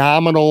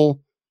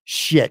phenomenal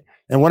shit.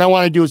 And what I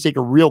want to do is take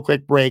a real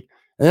quick break,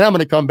 and then I'm going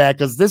to come back,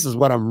 because this is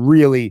what I'm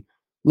really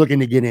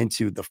looking to get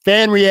into. The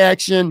fan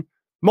reaction,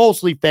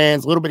 mostly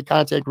fans, a little bit of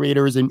content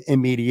creators and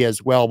media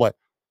as well. But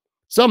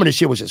some of the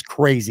shit was just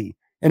crazy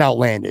and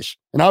outlandish.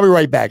 And I'll be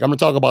right back. I'm going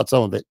to talk about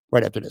some of it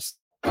right after this.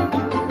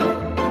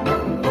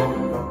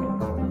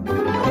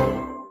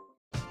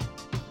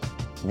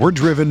 We're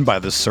driven by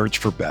the search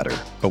for better.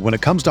 But when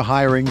it comes to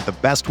hiring, the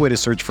best way to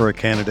search for a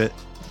candidate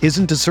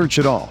isn't to search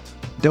at all.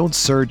 Don't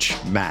search,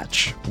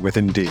 match with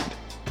Indeed.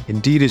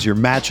 Indeed is your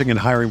matching and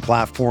hiring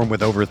platform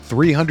with over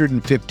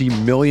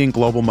 350 million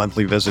global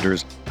monthly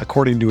visitors,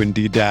 according to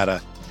Indeed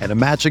data, and a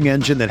matching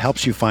engine that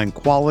helps you find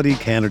quality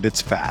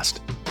candidates fast.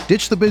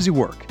 Ditch the busy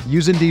work.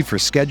 Use Indeed for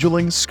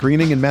scheduling,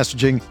 screening, and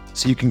messaging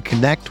so you can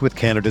connect with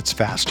candidates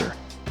faster.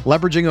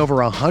 Leveraging over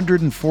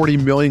 140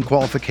 million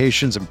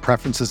qualifications and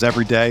preferences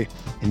every day,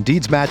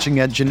 Indeed's matching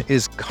engine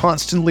is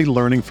constantly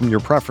learning from your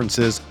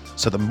preferences,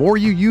 so the more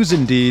you use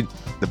Indeed,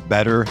 the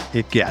better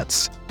it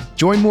gets.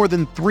 Join more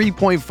than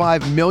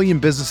 3.5 million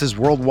businesses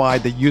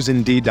worldwide that use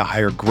Indeed to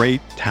hire great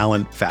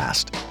talent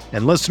fast.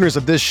 And listeners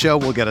of this show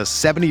will get a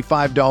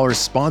 $75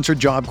 sponsored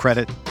job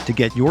credit to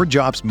get your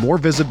jobs more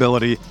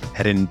visibility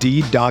at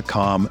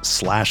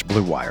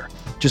Indeed.com/Blue Wire.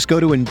 Just go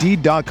to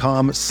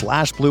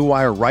Indeed.com/Blue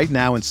Wire right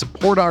now and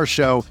support our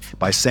show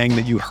by saying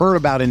that you heard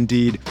about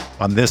Indeed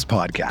on this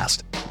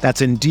podcast.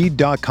 That's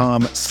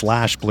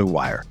Indeed.com/Blue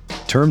Wire.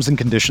 Terms and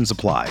conditions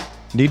apply.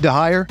 Need to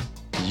hire?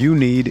 You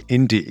need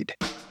Indeed.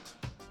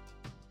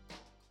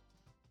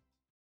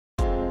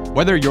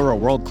 Whether you're a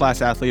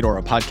world-class athlete or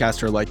a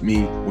podcaster like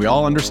me, we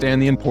all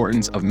understand the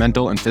importance of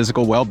mental and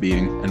physical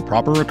well-being and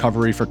proper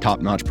recovery for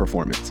top-notch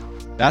performance.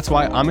 That's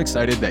why I'm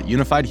excited that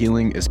Unified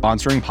Healing is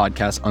sponsoring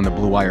podcasts on the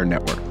Blue Wire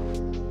Network.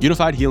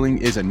 Unified Healing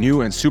is a new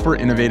and super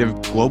innovative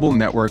global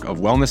network of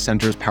wellness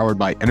centers powered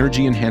by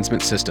Energy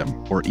Enhancement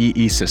System, or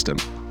EE System.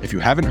 If you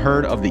haven't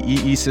heard of the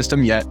EE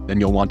System yet, then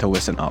you'll want to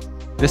listen up.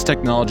 This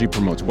technology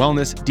promotes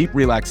wellness, deep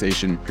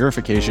relaxation,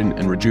 purification,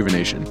 and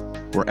rejuvenation.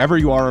 Wherever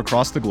you are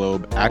across the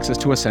globe, access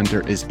to a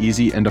center is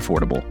easy and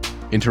affordable.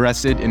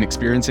 Interested in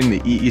experiencing the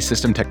EE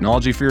System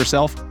technology for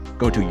yourself?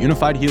 Go to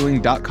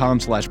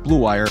unifiedhealing.com/Blue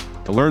Wire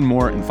to learn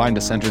more and find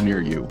a center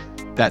near you.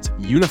 That's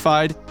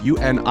unified,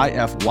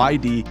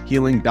 UNIFYD,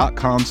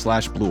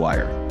 healing.com/Blue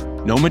Wire.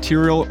 No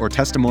material or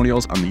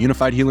testimonials on the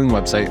Unified Healing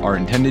website are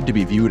intended to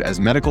be viewed as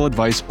medical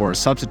advice or a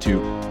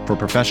substitute for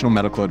professional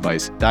medical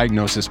advice,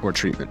 diagnosis, or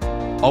treatment.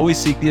 Always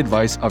seek the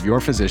advice of your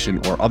physician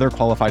or other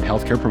qualified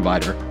healthcare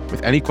provider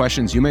with any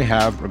questions you may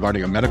have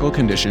regarding a medical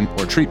condition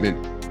or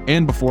treatment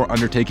and before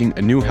undertaking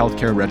a new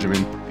healthcare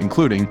regimen,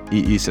 including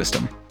EE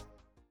System.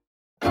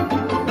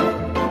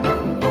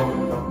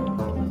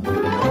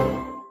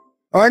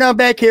 All right, I'm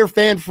back here,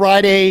 Fan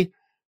Friday.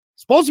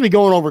 Supposed to be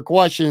going over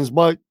questions,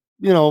 but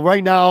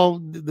right now,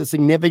 the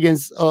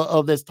significance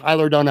of this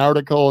Tyler Dunne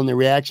article and the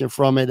reaction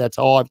from it, that's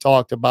all I've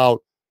talked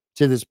about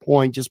to this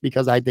point, just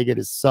because I think it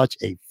is such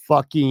a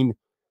fucking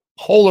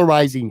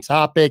polarizing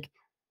topic.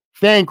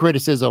 Fan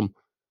criticism,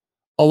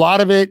 a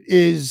lot of it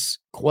is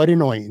quite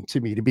annoying to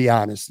me, to be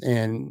honest,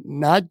 and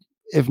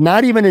if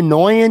not even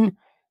annoying,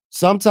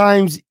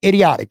 sometimes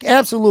idiotic,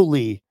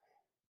 absolutely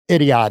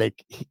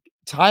idiotic.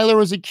 Tyler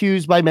was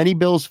accused by many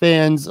Bills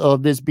fans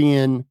of this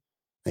being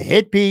a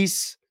hit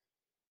piece,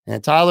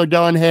 and Tyler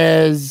Dunne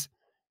has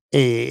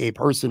a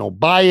personal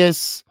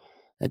bias,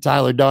 and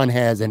Tyler Dunne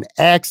has an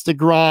axe to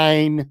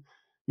grind,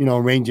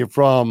 ranging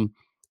from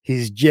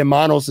his Jim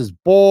Manos's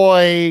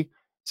boy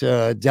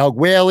to Del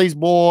Whaley's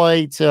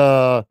boy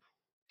to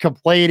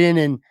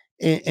complaining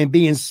and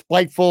being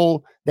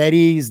spiteful that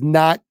he's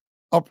not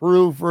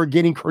approved for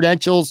getting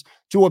credentials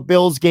to a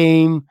Bills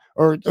game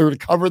or to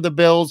cover the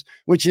Bills,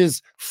 which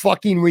is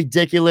fucking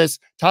ridiculous.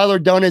 Tyler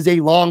Dunne is a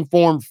long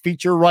form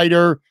feature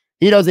writer.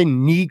 He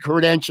doesn't need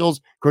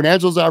credentials.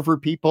 Credentials are for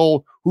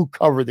people who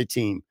cover the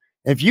team.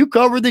 If you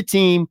cover the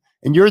team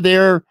and you're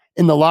there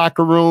in the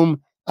locker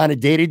room on a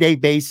day-to-day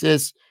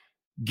basis,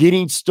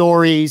 getting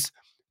stories,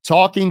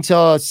 talking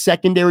to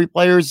secondary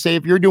players. Say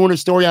if you're doing a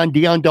story on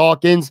Deion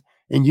Dawkins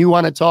and you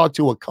want to talk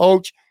to a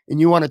coach and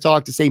you want to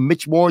talk to, say,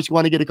 Mitch Morse, you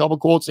want to get a couple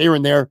quotes here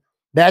and there,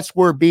 that's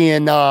where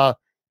being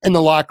in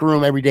the locker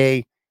room every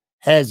day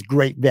has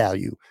great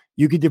value.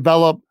 You could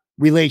develop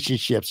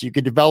relationships. You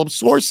could develop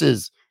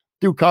sources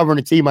through covering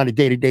a team on a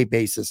day-to-day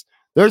basis.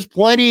 There's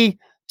plenty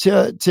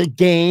to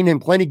gain and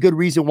plenty good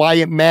reason why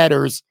it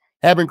matters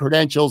having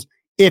credentials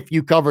if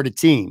you cover the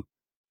team.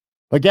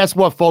 But guess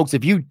what, folks?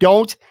 If you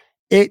don't,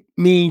 it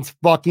means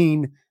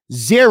fucking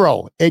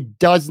zero. It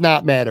does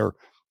not matter.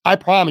 I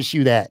promise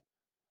you that.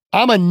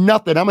 I'm a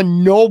nothing. I'm a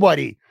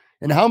nobody.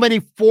 And how many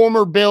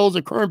former Bills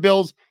or current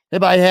Bills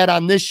have I had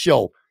on this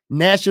show?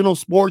 National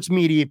sports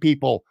media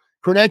people.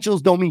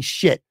 Credentials don't mean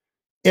shit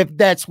if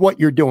that's what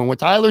you're doing. What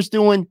Tyler's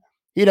doing,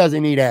 he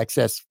doesn't need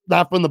access,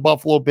 not from the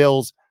Buffalo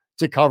Bills,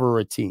 to cover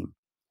a team.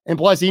 And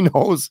plus, he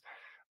knows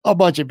a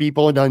bunch of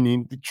people. And I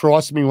mean,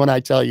 trust me when I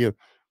tell you,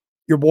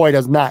 your boy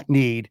does not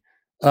need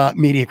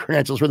media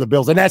credentials for the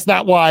Bills. And that's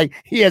not why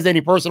he has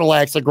any personal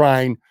axe to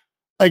grind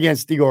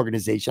against the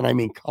organization. I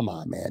mean, come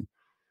on, man.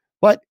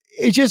 But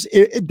it's just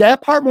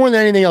that part more than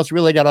anything else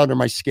really got under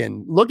my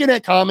skin. Looking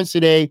at comments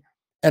today,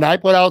 and I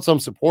put out some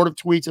supportive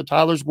tweets of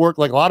Tyler's work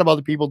like a lot of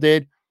other people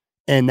did.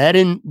 And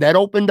that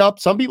opened up.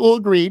 Some people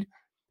agreed.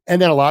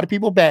 And then a lot of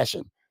people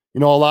bashing. A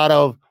lot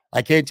of,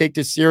 I can't take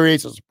this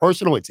serious. It's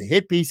personal. It's a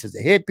hit piece. It's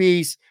a hit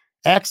piece.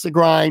 Axe to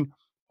grind.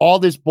 All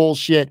this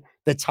bullshit.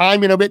 The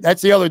timing of it,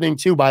 that's the other thing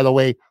too, by the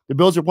way. The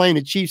Bills are playing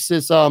the Chiefs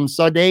this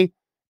Sunday,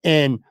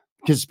 and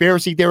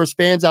conspiracy theorist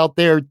fans out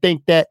there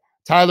think that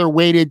Tyler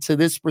waited to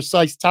this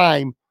precise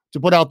time to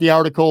put out the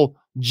article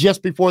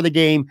just before the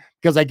game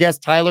because I guess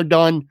Tyler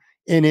Dunne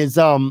in his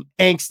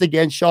angst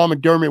against Sean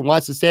McDermott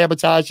wants to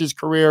sabotage his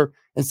career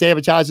and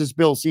sabotage his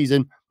Bills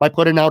season by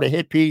putting out a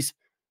hit piece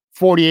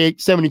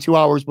 72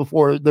 hours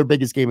before their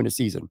biggest game of the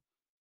season.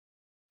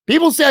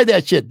 People said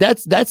that shit.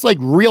 That's like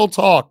real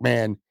talk,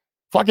 man.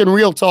 Fucking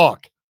real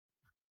talk.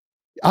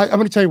 I'm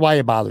going to tell you why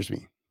it bothers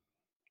me.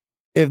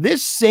 If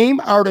this same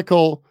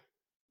article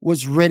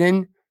was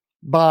written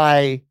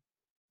by,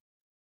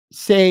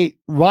 say,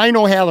 Ryan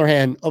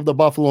O'Halloran of the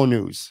Buffalo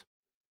News,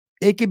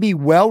 it could be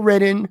well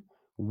written,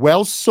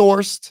 well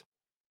sourced.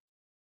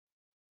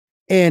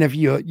 And if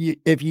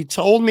you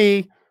told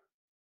me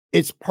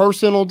it's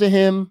personal to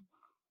him,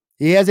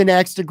 he has an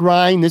axe to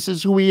grind, this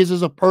is who he is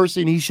as a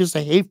person, he's just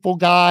a hateful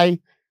guy,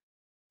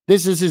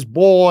 this is his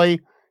boy,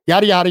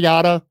 yada, yada,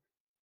 yada.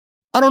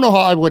 I don't know how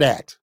I would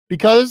act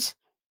because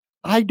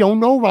I don't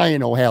know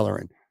Ryan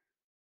O'Halloran.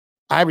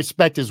 I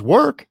respect his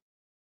work,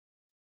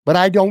 but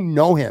I don't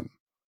know him.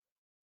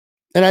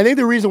 And I think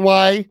the reason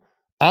why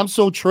I'm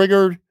so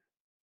triggered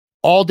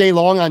all day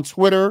long on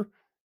Twitter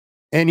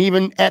and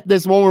even at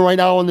this moment right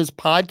now on this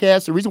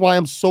podcast, the reason why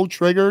I'm so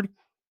triggered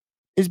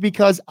is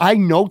because I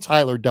know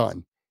Tyler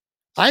Dunne.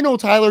 I know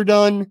Tyler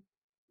Dunne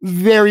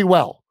very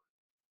well.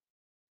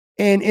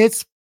 And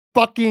it's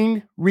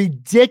fucking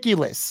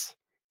ridiculous.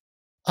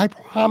 I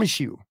promise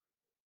you,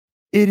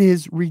 it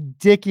is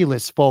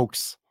ridiculous,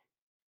 folks,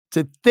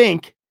 to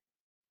think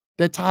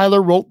that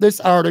Tyler wrote this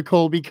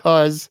article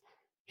because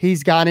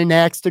he's got an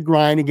axe to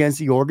grind against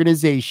the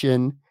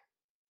organization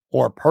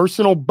or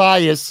personal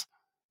bias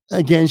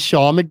against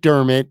Sean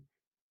McDermott,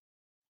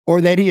 or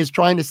that he is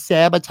trying to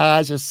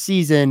sabotage a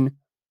season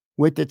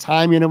with the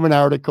timing of an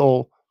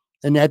article,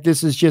 and that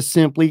this is just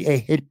simply a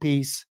hit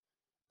piece,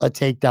 a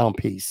takedown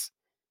piece.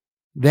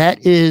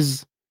 That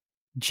is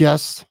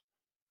just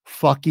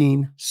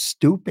fucking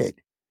stupid.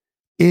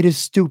 It is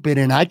stupid.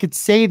 And I could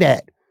say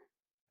that.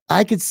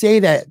 I could say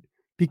that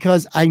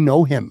because I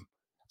know him.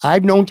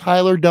 I've known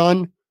Tyler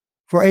Dunne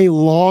for a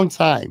long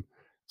time.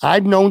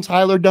 I've known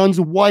Tyler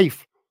Dunne's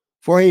wife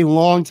for a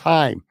long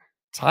time.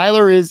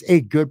 Tyler is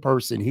a good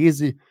person. He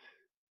is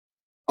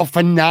a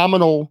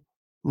phenomenal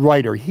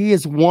writer. He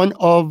is one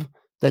of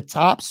the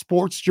top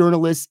sports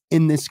journalists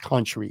in this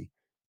country.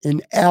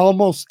 And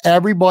almost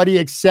everybody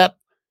except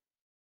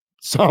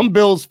some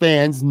Bills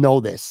fans know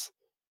this.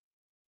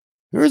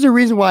 There's a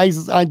reason why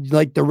he's on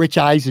like the Rich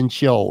Eisen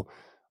show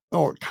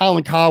or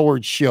Colin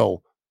Cowherd's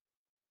show.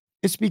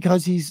 It's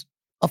because he's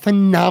a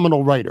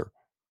phenomenal writer.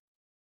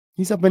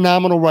 He's a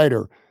phenomenal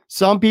writer.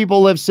 Some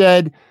people have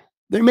said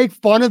they make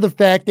fun of the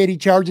fact that he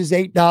charges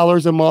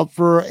 $8 a month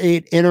for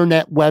an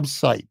internet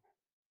website.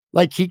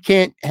 Like he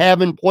can't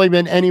have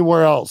employment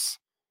anywhere else.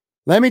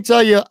 Let me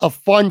tell you a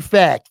fun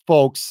fact,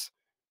 folks,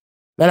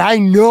 that I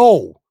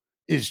know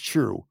is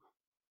true.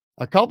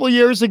 A couple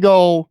years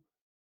ago,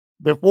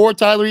 before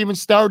Tyler even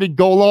started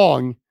Go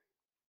Long,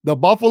 the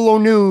Buffalo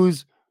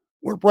News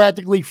were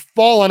practically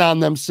falling on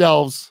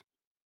themselves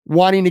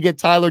wanting to get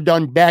Tyler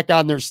Dunne back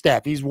on their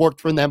staff. He's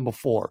worked for them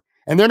before,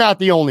 and they're not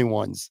the only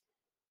ones.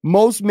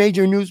 Most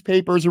major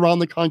newspapers around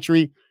the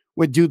country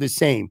would do the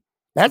same.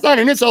 That's not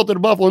an insult to the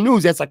Buffalo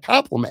News. That's a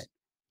compliment,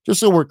 just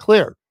so we're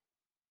clear.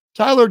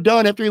 Tyler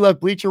Dunne, after he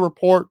left Bleacher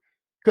Report,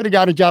 could have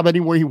got a job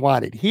anywhere he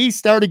wanted. He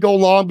started Go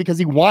Long because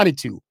he wanted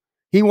to.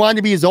 He wanted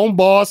to be his own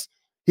boss.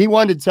 He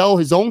wanted to tell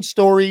his own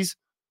stories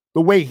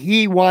the way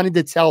he wanted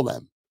to tell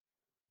them.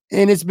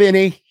 And it's been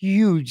a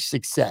huge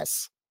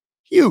success.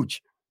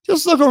 Huge.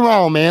 Just look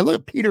around, man.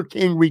 Look at Peter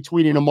King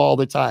retweeting him all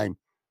the time.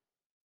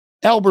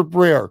 Albert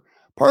Breer,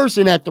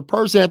 person after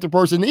person after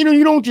person.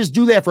 You don't just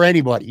do that for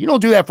anybody. You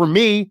don't do that for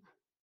me.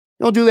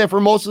 You don't do that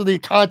for most of the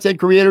content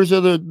creators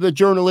or the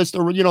journalists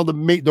or,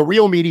 the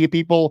real media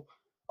people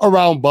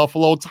around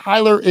Buffalo.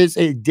 Tyler is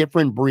a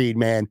different breed,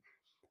 man.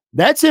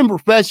 That's him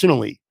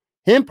professionally.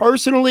 Him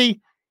personally,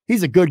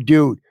 he's a good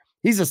dude.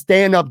 He's a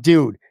stand-up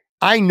dude.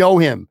 I know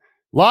him.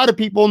 A lot of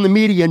people in the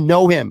media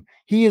know him.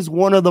 He is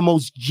one of the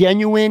most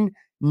genuine,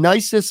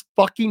 nicest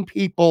fucking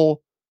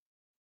people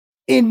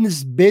in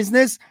this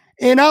business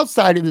and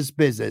outside of this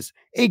business.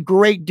 A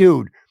great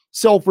dude.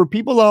 So for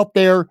people out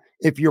there,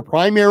 if your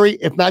primary,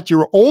 if not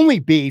your only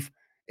beef,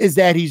 is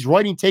that he's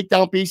writing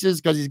takedown pieces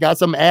because he's got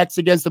some acts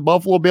against the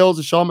Buffalo Bills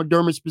and Sean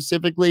McDermott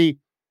specifically,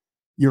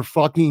 you're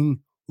fucking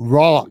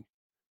wrong.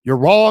 You're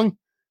wrong,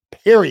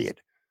 period.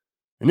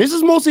 And this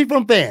is mostly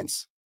from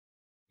fans.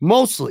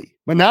 Mostly,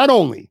 but not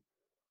only.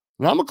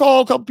 And I'm going to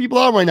call a couple people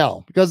out right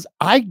now because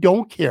I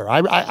don't care.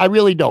 I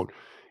really don't.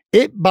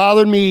 It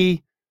bothered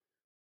me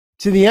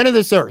to the end of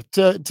this earth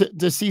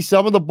to see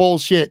some of the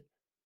bullshit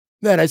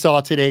that I saw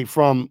today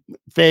from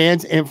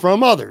fans and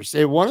from others.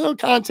 And one of the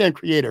content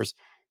creators,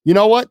 you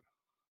know what?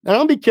 And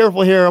I'll be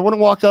careful here. I want to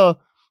walk a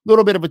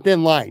little bit of a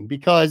thin line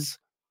because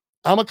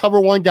I'm a Cover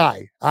One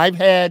guy. I've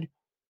had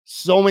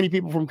so many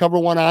people from Cover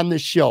One on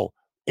this show.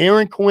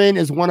 Aaron Quinn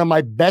is one of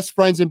my best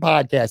friends in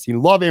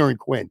podcasting. Love Aaron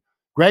Quinn.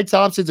 Greg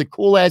Thompson's a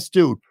cool-ass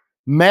dude.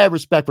 Mad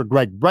respect for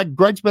Greg.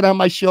 Greg's been on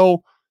my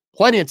show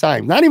plenty of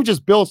times. Not even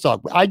just Bill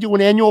Talk. I do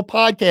an annual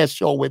podcast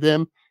show with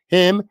him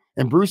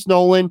and Bruce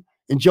Nolan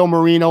and Joe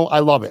Marino. I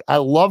love it. I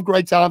love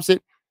Greg Thompson.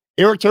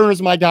 Eric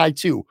Turner's my guy,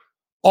 too.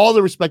 All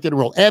the respect in the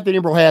world. Anthony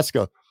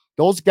Prohaska.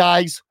 Those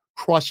guys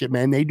crush it,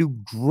 man. They do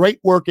great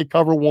work at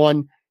Cover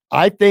One.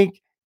 I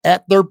think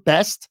at their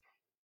best,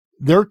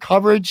 their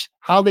coverage,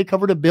 how they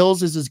cover the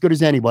Bills is as good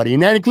as anybody.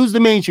 And that includes the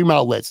mainstream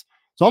outlets.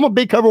 So I'm a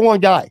big Cover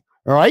One guy.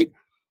 All right.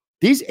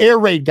 These air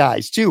raid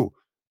guys, too,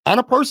 on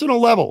a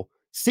personal level.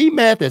 Steve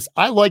Mathis.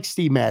 I like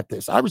Steve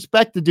Mathis. I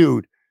respect the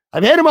dude.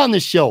 I've had him on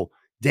this show.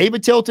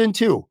 David Tilton,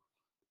 too.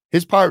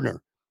 His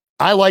partner.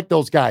 I like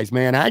those guys,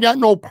 man. I got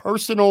no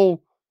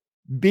personal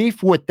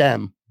beef with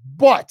them.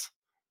 But,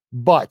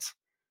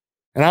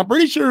 and I'm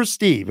pretty sure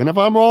Steve, and if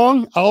I'm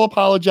wrong, I'll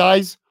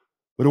apologize.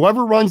 But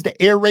whoever runs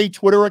the Air Raid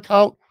Twitter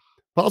account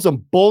found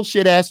some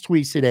bullshit ass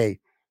tweets today.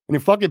 And it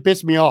fucking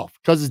pissed me off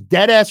because it's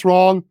dead ass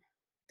wrong.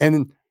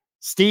 And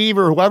Steve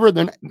or whoever,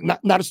 they're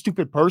not a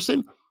stupid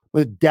person,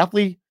 but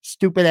definitely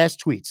stupid ass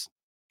tweets.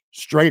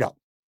 Straight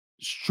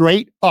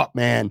up,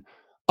 man.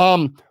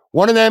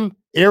 One of them,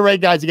 Air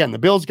Raid guys, again, the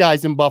Bills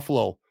guys in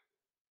Buffalo.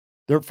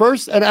 They're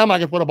first, and I'm not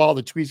going to put up all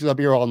the tweets up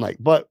here all night,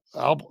 but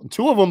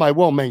two of them I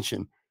will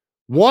mention.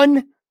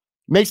 One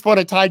makes fun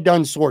of Ty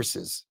Dunne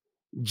sources.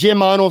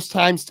 Jim Arnold's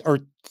times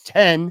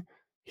 10,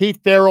 Heath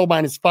Farrell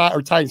 -5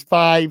 or times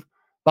 5,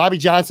 Bobby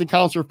Johnson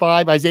counts for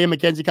 5, Isaiah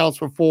McKenzie counts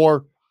for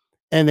 4,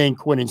 and then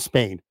Quinn in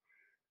Spain.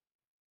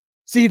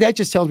 See, that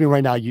just tells me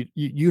right now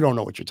you don't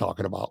know what you're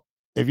talking about.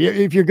 If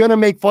you're going to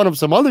make fun of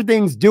some other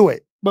things, do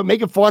it. But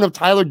making fun of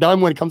Tyler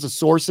Dunne when it comes to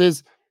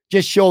sources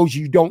just shows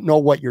you don't know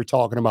what you're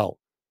talking about.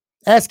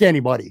 Ask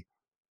anybody.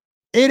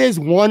 It is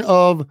one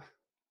of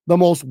the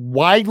most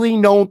widely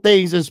known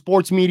things in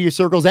sports media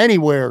circles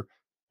anywhere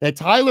that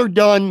Tyler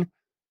Dunne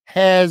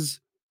has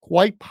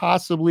quite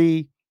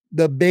possibly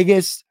the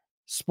biggest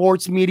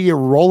sports media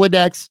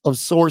Rolodex of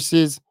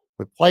sources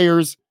with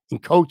players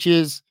and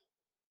coaches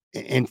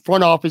and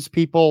front office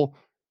people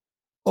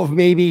of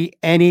maybe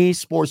any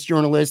sports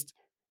journalist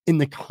in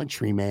the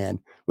country, man,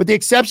 with the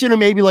exception of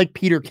maybe like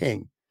Peter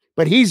King,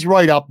 but he's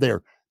right up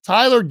there.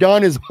 Tyler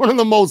Dunne is one of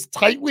the most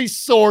tightly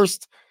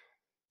sourced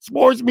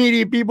sports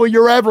media people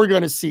you're ever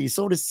going to see.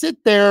 So to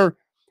sit there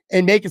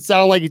and make it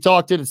sound like he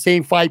talked to the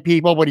same 5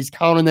 people, but he's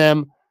counting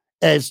them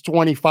as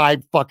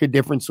 25 fucking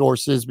different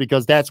sources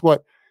because that's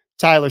what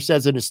Tyler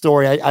says in his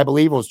story. I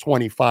believe it was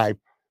 25.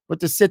 But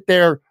to sit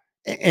there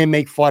and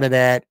make fun of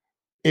that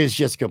is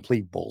just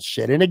complete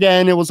bullshit. And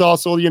again, it was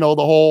also, the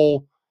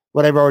whole,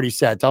 what I've already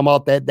said, talking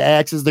about that the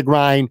axe is the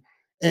grind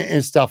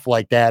and stuff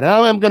like that. And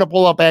I'm going to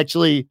pull up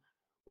actually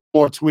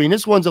more tweet.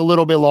 This one's a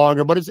little bit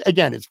longer, but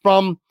it's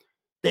from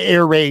the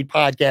Air Raid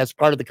podcast,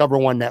 part of the Cover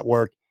One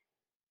Network.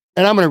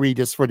 And I'm going to read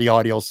this for the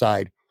audio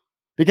side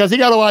because he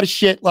got a lot of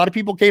shit. A lot of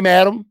people came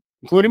at him,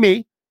 including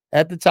me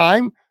at the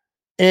time.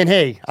 And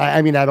hey,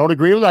 I mean, I don't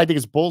agree with it. I think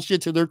it's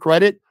bullshit to their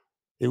credit.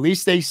 At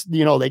least they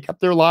kept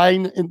their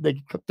line and they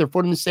kept their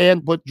foot in the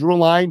sand, drew a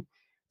line,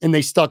 and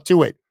they stuck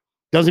to it.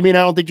 Doesn't mean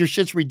I don't think your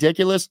shit's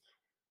ridiculous,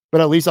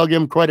 but at least I'll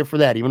give them credit for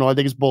that, even though I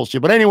think it's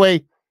bullshit. But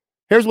anyway,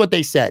 here's what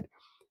they said.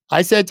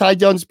 I said Ty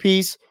Dunne's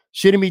piece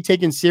shouldn't be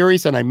taken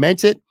serious, and I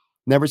meant it.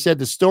 Never said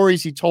the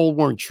stories he told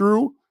weren't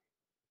true.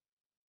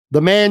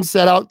 The man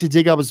set out to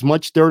dig up as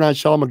much dirt on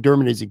Sean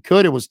McDermott as he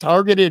could. It was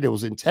targeted. It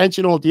was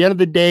intentional. At the end of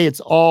the day, it's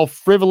all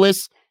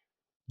frivolous.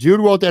 Jude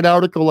wrote that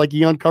article like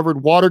he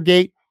uncovered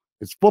Watergate.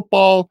 It's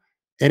football.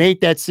 It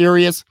ain't that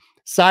serious.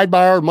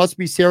 Sidebar, must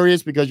be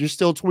serious because you're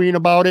still tweeting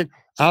about it.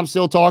 I'm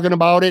still talking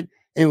about it.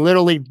 And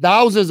literally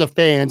thousands of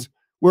fans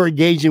were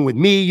engaging with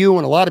me, you,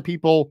 and a lot of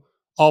people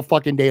all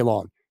fucking day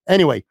long.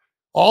 Anyway,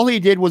 all he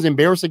did was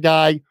embarrass a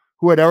guy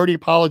who had already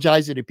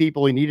apologized to the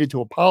people he needed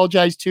to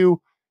apologize to.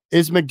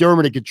 Is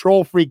McDermott a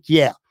control freak?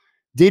 Yeah.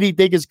 Did he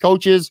think his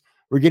coaches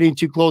were getting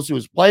too close to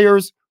his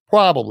players?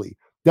 Probably.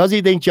 Does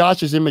he think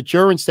Josh is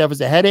immature and Steph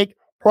is a headache?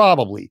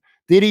 Probably.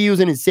 Did he use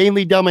an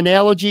insanely dumb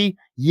analogy?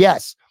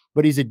 Yes.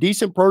 But he's a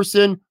decent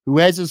person who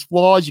has his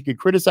flaws. You can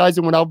criticize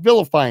him without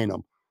vilifying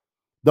him.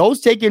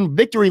 Those taking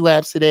victory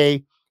laps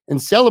today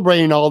and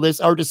celebrating all this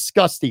are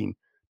disgusting.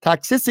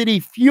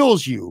 Toxicity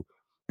fuels you.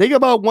 Think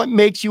about what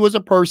makes you as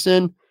a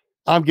person.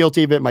 I'm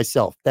guilty of it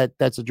myself.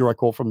 That's a direct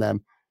quote from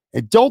them.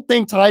 And don't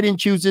think Ty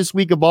didn't choose this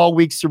week of all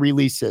weeks to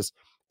release this.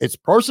 It's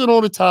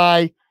personal to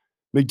Ty.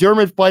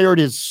 McDermott fired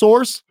his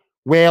source,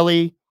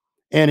 Whaley,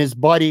 and his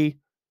buddy,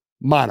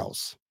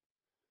 Manos.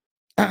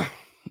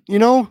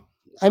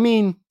 I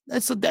mean,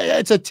 it's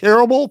a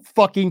terrible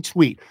fucking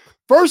tweet.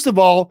 First of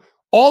all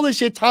this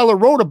shit Tyler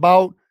wrote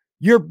about,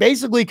 you're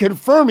basically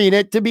confirming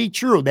it to be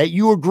true, that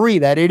you agree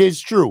that it is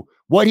true.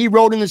 What he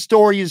wrote in the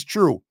story is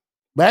true.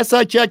 Last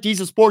I checked, he's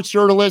a sports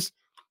journalist,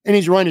 and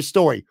he's writing a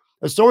story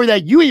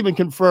that you even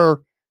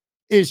confer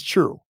is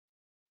true.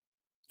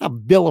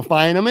 I'm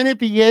vilifying him, and if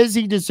he is,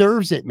 he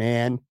deserves it,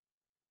 man.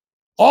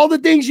 All the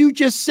things you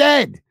just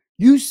said,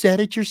 you said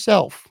it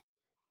yourself.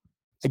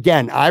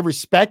 Again, I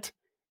respect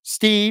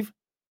Steve,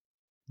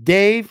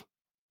 Dave,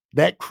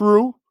 that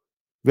crew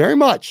very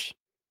much.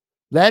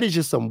 That is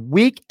just some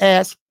weak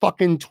ass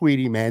fucking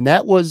tweeting, man.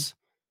 That was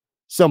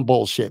some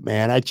bullshit,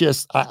 man.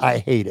 I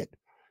hate it.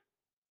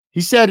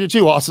 He said it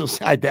too. Also,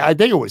 I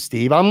think it was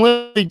Steve. I'm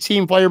literally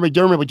team fire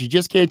McDermott, but you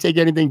just can't take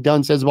anything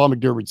Dunne says about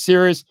McDermott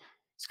serious.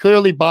 It's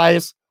clearly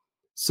biased.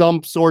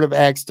 Some sort of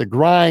axe to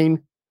grind.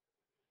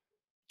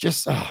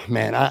 Just,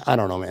 man, I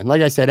don't know, man.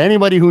 Like I said,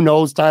 anybody who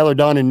knows Tyler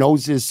Dunne and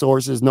knows his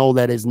sources know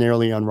that is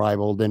nearly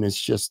unrivaled, and it's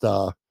just,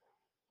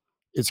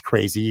 it's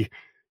crazy.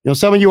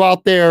 Some of you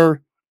out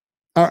there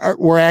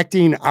we're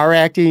acting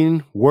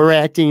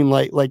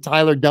like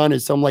Tyler Dunne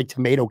is some like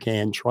tomato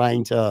can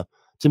trying to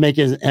make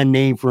a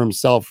name for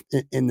himself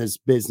in this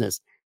business.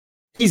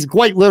 He's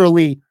quite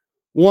literally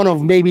one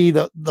of maybe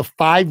the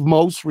 5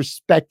 most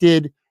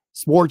respected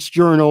sports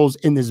journals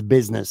in this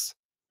business.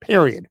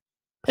 Period,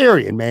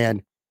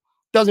 man.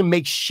 Doesn't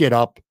make shit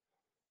up.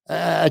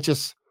 I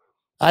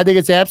think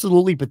it's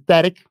absolutely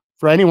pathetic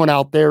for anyone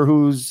out there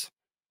who's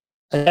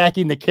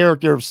attacking the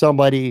character of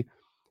somebody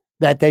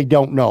that they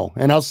don't know.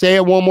 And I'll say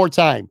it one more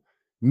time.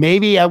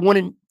 Maybe I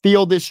wouldn't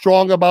feel this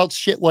strong about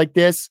shit like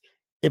this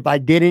if I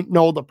didn't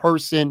know the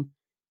person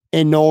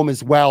and know him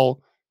as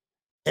well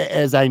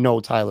as I know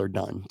Tyler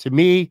Dunne. To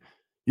me,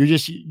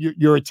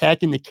 you're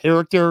attacking the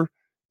character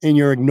and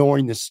you're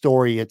ignoring the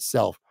story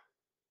itself.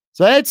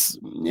 So that's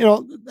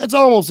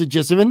almost a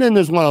gist of it. And then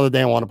there's one other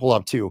thing I want to pull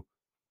up too.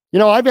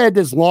 I've had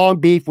this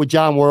long beef with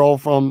John Worrell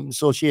from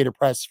Associated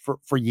Press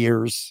for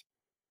years.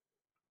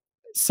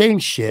 Same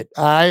shit.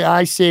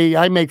 I say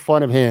I make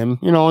fun of him,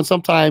 and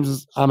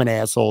sometimes I'm an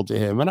asshole to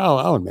him, and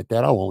I'll admit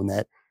that. I'll own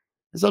that.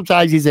 And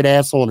sometimes he's an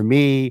asshole to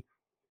me,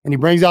 and he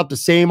brings out the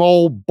same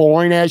old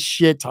boring ass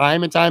shit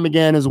time and time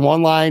again. His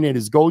one line and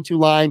his go-to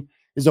line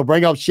is he'll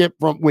bring up shit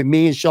with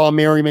me and Sean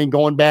Merriman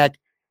going back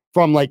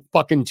from like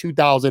fucking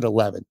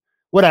 2011.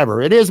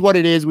 Whatever. It is what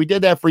it is. We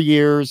did that for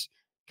years.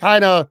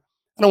 Kind of,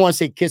 I don't want to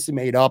say kiss and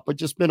made up, but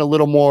just been a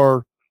little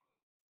more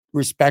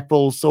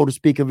respectful, so to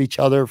speak, of each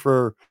other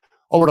for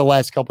over the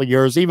last couple of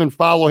years. Even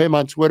follow him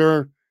on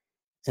Twitter.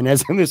 And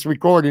as in this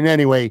recording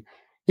anyway,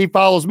 he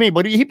follows me.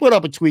 But he put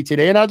up a tweet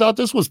today, and I thought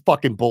this was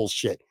fucking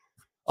bullshit.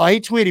 He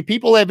tweeted,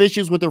 people have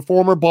issues with their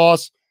former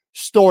boss,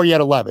 story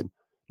at 11.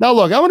 Now,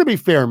 look, I want to be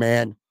fair,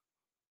 man.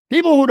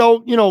 People who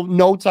don't,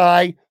 know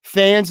Ty,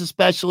 fans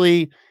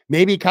especially,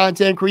 maybe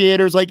content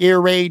creators like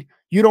Air Raid,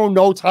 You don't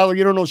know Tyler.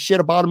 You don't know shit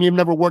about him. You've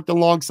never worked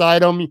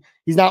alongside him.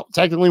 He's not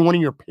technically one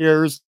of your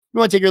peers. You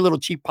want to take your little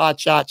cheap pot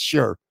shot?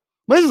 Sure.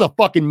 But this is a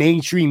fucking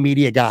mainstream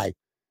media guy.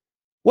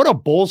 What a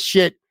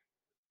bullshit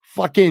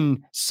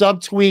fucking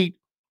subtweet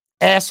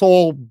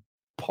asshole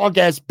punk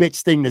ass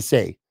bitch thing to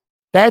say.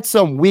 That's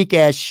some weak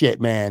ass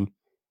shit, man.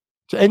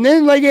 And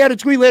then like he had a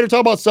tweet later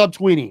talking about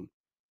subtweeting.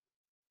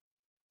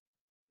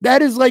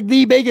 That is like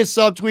the biggest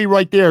subtweet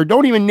right there.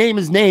 Don't even name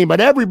his name,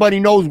 but everybody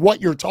knows what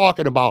you're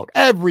talking about.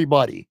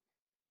 Everybody.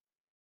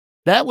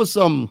 That was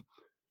some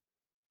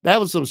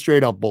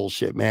straight up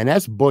bullshit, man.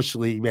 That's Bush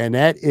League, man.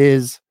 That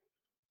is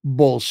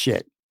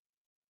bullshit.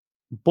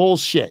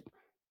 Bullshit.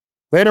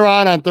 Later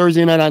on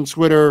Thursday night on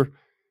Twitter,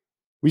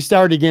 we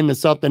started getting into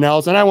something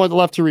else, and I went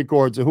left to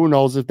record, so who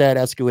knows if that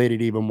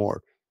escalated even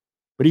more.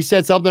 But he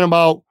said something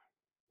about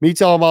me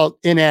telling about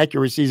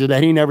inaccuracies or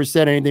that he never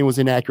said anything was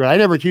inaccurate. I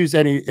never accused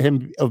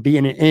him of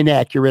being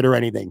inaccurate or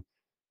anything.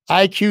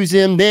 I accuse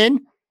him then,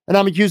 and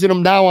I'm accusing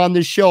him now on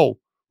this show,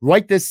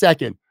 right this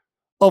second,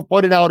 of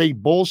putting out a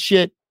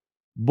bullshit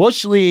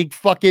Bush League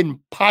fucking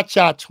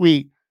potshot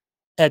tweet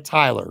at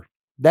Tyler.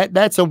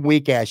 That's some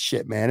weak ass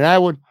shit, man. And I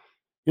would,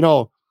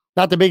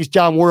 not the biggest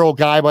John Worrell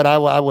guy, but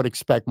I would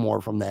expect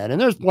more from that. And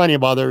there's plenty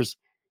of others.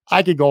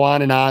 I could go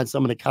on and on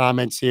some of the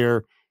comments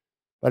here,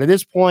 but at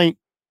this point,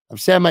 I've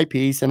said my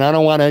piece, and I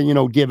don't want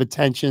to, give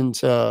attention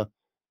to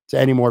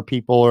any more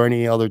people or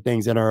any other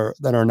things that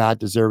are not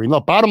deserving.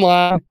 Look, bottom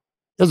line,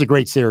 it was a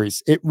great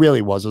series. It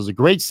really was. It was a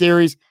great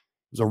series. It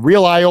was a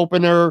real eye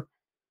opener.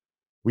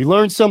 We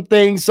learned some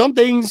things. Some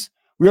things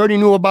we already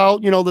knew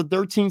about. The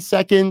 13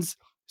 seconds,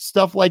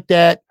 stuff like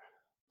that.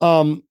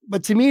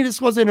 But to me, this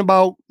wasn't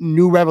about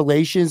new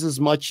revelations as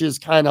much as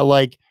kind of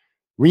like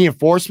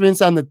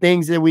reinforcements on the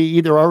things that we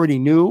either already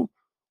knew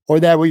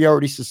or that we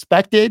already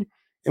suspected.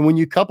 And when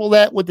you couple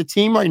that with the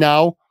team right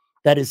now,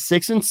 that is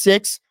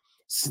 6-6,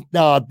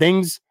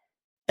 things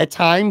at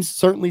times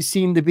certainly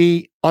seem to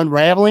be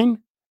unraveling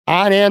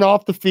on and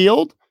off the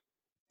field.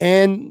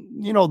 And,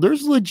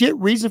 there's legit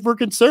reason for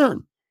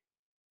concern.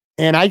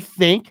 And I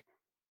think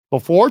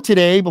before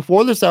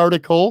this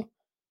article,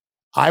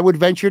 I would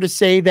venture to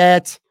say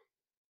that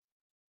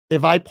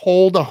if I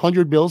polled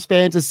 100 Bills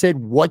fans and said,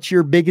 what's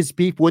your biggest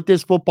beef with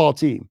this football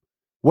team?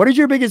 What is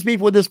your biggest beef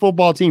with this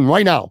football team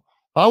right now?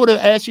 I would have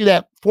asked you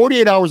that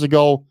 48 hours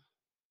ago.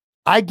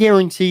 I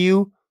guarantee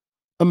you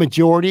a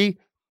majority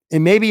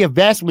and maybe a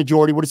vast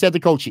majority would have said the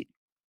coaching.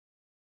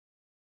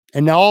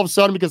 And now all of a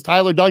sudden, because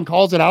Tyler Dunne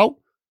calls it out,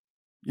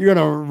 you're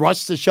going to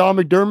rush to Sean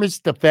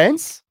McDermott's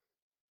defense?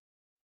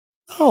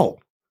 No.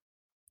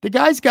 The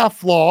guy's got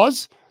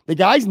flaws. The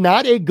guy's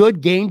not a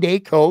good game day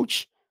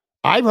coach.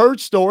 I've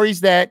heard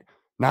stories that,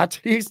 not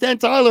to the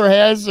extent Tyler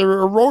has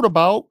or wrote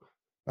about,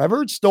 I've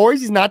heard stories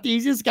he's not the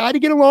easiest guy to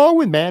get along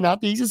with, man. Not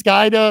the easiest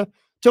guy to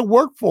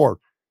work for.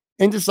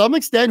 And to some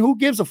extent, who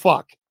gives a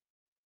fuck?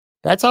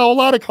 That's how a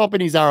lot of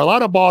companies are. A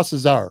lot of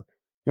bosses are.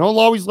 You don't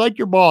always like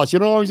your boss. You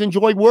don't always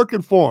enjoy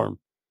working for him.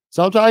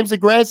 Sometimes the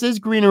grass is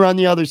greener on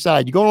the other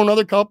side. You go to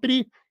another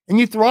company and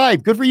you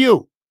thrive. Good for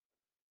you.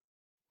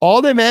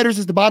 All that matters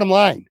is the bottom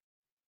line.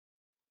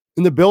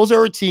 And the Bills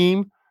are a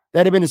team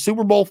that have been a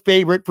Super Bowl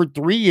favorite for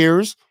 3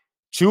 years.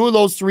 2 of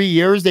those 3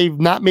 years, they've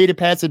not made it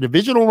past the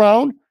divisional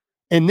round.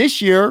 And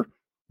this year,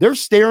 they're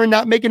staring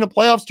not making the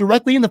playoffs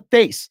directly in the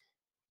face.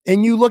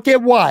 And you look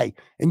at why,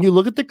 and you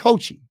look at the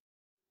coaching,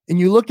 and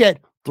you look at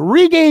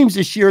 3 games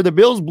this year, the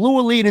Bills blew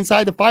a lead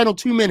inside the final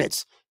 2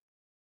 minutes.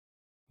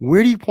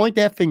 Where do you point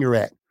that finger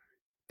at?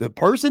 The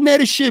person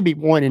that it should be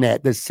pointing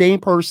at, the same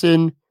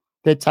person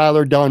that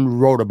Tyler Dunne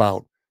wrote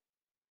about.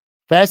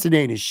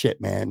 Fascinating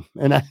shit, man.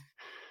 And I've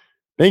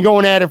been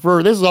going at it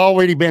this has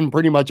already been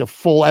pretty much a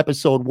full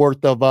episode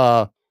worth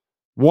of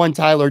one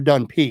Tyler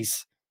Dunne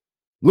piece.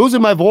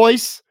 Losing my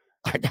voice.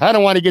 I kind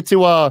of want to get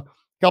to a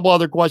couple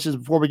other questions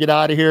before we get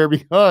out of here,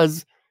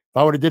 because if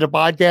I would have did a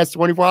podcast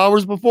 24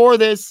 hours before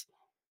this,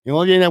 the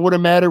only thing that would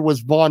have mattered was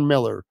Von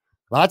Miller.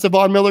 Lots of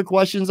Von Miller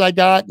questions I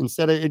got.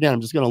 Instead of, again,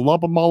 I'm just going to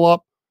lump them all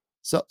up.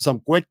 So, some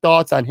quick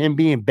thoughts on him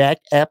being back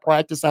at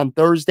practice on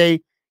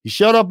Thursday. He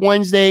showed up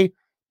Wednesday,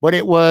 but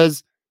it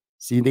was,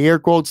 see the air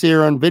quotes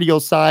here on video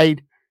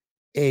side,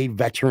 a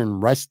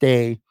veteran rest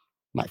day.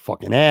 My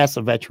fucking ass,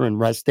 a veteran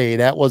rest day.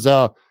 That was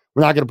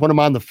we're not going to put him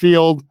on the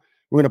field.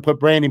 We're going to put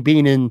Brandon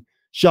Beane and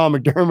Sean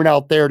McDermott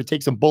out there to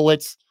take some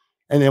bullets,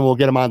 and then we'll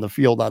get him on the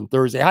field on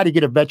Thursday. How do you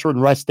get a veteran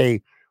rest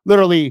day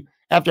literally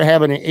after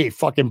having a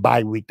fucking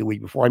bye week the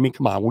week before? I mean,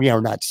 come on, we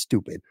are not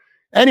stupid.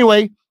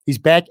 Anyway, he's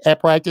back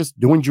at practice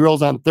doing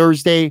drills on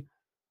Thursday.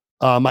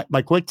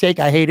 My quick take,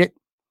 I hate it.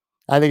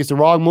 I think it's the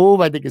wrong move.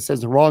 I think it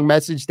sends the wrong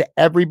message to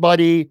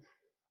everybody.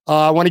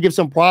 I want to give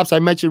some props. I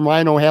mentioned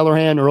Ryan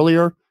O'Halloran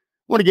earlier. I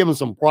want to give him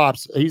some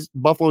props. He's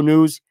Buffalo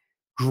News.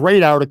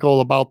 Great article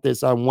about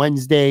this on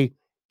Wednesday.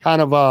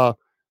 Kind of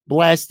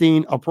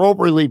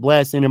appropriately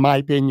blasting, in my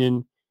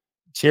opinion,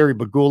 Terry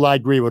Bagula. I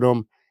agree with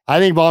him. I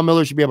think Von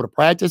Miller should be able to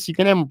practice. You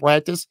can have him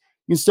practice.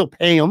 You can still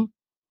pay him.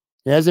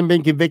 He hasn't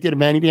been convicted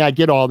of anything. I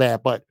get all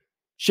that, but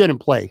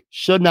shouldn't play.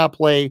 Should not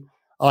play.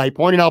 He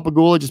pointed out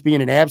Bagula just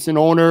being an absent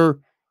owner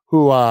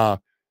who,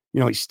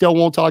 he still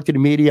won't talk to the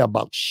media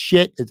about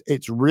shit.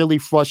 It's really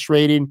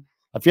frustrating.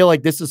 I feel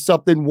like this is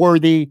something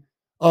worthy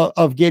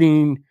of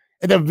getting,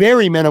 at the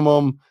very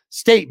minimum,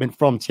 statement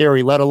from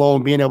Terry, let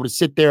alone being able to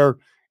sit there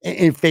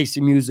and face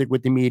the music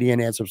with the media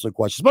and answer some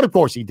questions. But of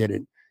course he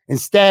didn't.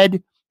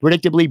 Instead,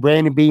 predictably,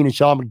 Brandon Beane and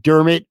Sean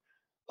McDermott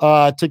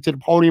took to the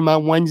podium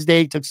on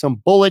Wednesday, took some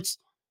bullets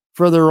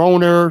for their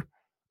owner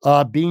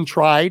being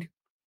tried,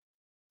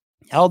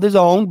 held his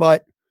own,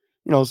 but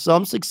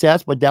some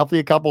success, but definitely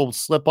a couple of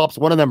slip-ups.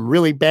 One of them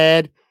really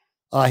bad.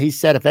 He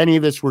said if any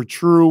of this were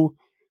true,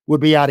 would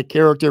be out of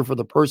character for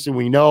the person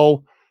we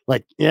know.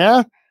 Like,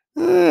 yeah,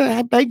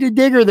 I beg to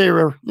digger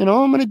there. I'm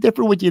going to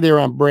differ with you there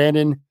on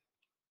Brandon.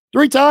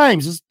 3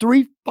 times. It's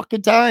 3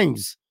 fucking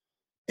times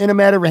in a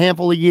matter of a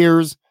handful of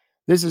years.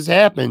 This has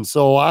happened.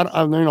 So I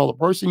the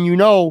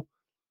person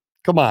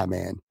come on,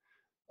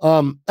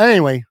 man.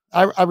 Anyway,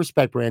 I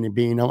respect Brandon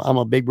Beane. I'm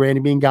a big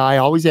Brandon Beane guy.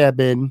 Always have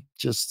been.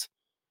 Just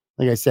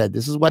like I said,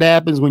 this is what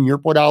happens when you're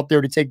put out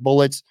there to take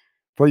bullets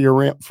for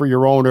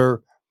your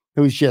owner,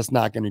 who's just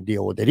not going to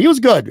deal with it. He was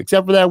good,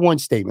 except for that one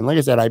statement. Like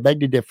I said, I beg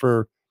to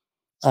differ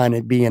on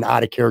it being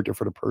out of character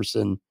for the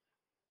person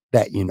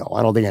that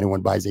I don't think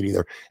anyone buys it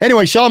either.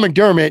 Anyway, Sean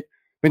McDermott,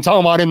 been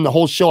talking about him the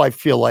whole show. I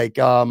feel like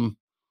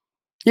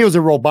he was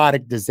a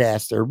robotic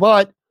disaster,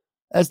 but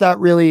that's not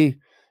really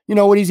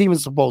what he's even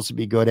supposed to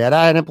be good at.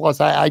 And plus,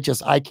 I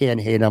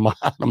can't hate him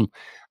on him.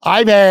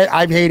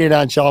 I've hated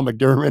on Sean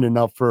McDermott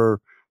enough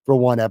for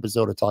one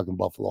episode of Talking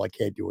Buffalo. I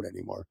can't do it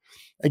anymore.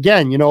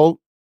 Again,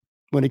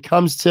 when it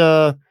comes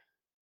to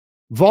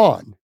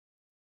Vaughn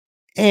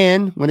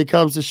and when it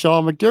comes to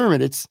Sean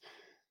McDermott, it's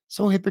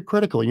so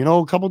hypocritical.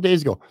 A couple of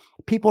days ago,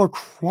 people are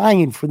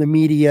crying for the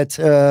media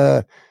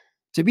to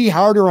be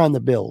harder on the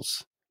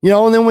Bills.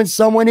 And then when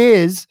someone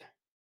is,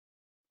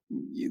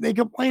 they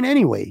complain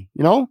anyway.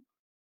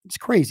 It's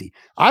crazy.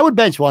 I would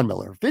bench Von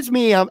Miller. If it's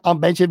me, I'm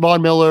benching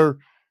Von Miller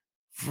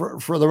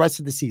for the rest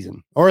of the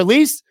season, or at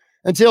least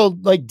until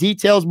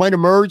details might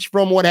emerge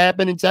from what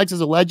happened in Texas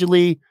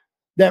allegedly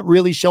that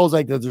really shows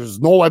that there's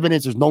no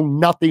evidence, there's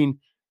nothing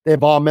that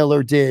Von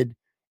Miller did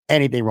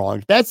anything wrong.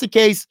 If that's the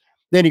case,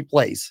 then he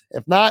plays.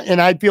 If not,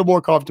 and I'd feel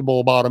more comfortable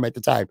about him at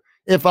the time.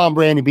 If I'm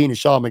Brandon Beane and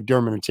Sean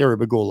McDermott and Terry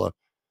Bagula,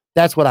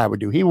 that's what I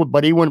would do.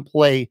 But he wouldn't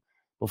play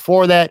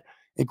before that.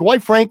 And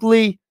quite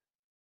frankly,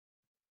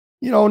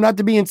 I'm not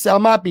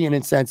being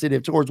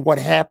insensitive towards what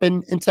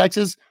happened in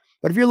Texas,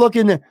 but if you're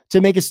looking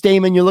to make a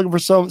statement, you're looking for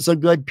some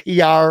good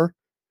PR,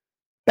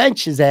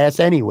 bench his ass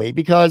anyway,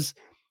 because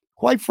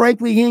quite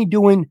frankly, he ain't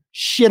doing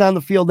shit on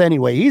the field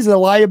anyway. He's a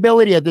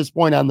liability at this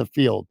point on the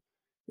field.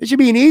 It should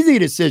be an easy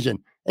decision.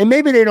 And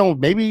maybe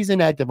he's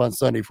inactive on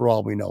Sunday for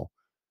all we know.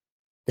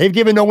 They've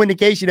given no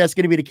indication that's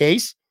going to be the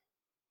case.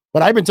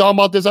 But I've been talking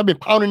about this. I've been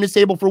pounding this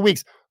table for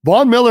weeks.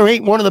 Von Miller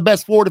ain't one of the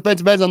best 4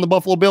 defensive ends on the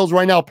Buffalo Bills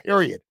right now,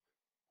 period.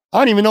 I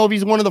don't even know if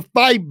he's one of the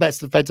 5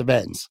 best defensive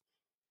ends.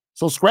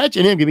 So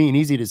scratching him can be an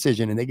easy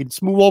decision, and they can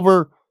smooth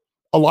over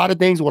a lot of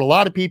things with a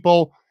lot of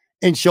people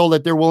and show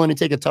that they're willing to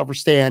take a tougher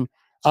stand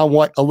on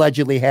what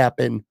allegedly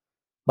happened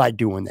by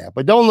doing that.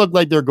 But don't look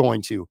like they're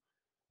going to.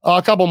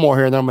 A couple more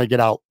here, and then I'm going to get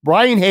out.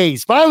 Brian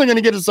Hayes, finally going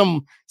to get to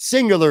some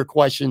singular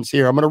questions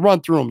here. I'm going to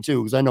run through them,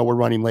 too, because I know we're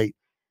running late.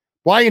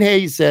 Brian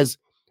Hayes says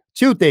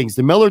 2 things.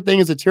 The Miller thing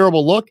is a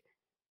terrible look.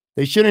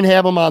 They shouldn't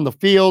have him on the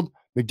field.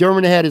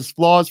 McDermott had his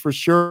flaws for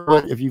sure,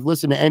 but if you've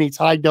listened to any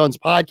Ty Dunne's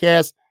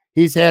podcast,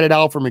 he's had it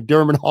out for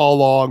McDermott all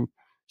along.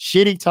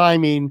 Shitty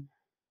timing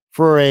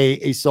for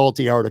a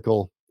salty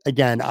article.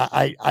 Again,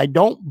 I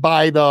don't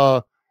buy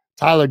the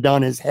Tyler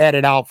Dunne has had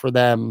it out for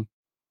them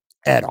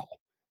at all.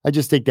 I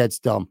just think that's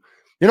dumb.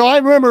 I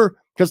remember,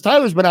 because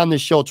Tyler's been on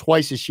this show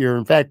twice this year.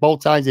 In fact,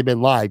 both times they've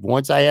been live.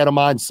 Once I had him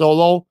on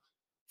solo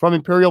from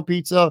Imperial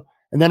Pizza,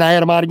 and then I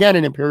had him on again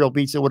in Imperial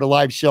Pizza with a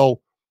live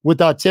show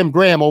with Tim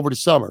Graham over the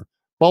summer.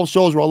 Both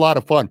shows were a lot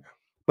of fun.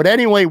 But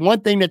anyway, one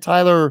thing that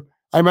Tyler,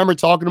 I remember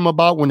talking to him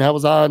about when I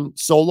was on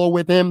solo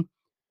with him,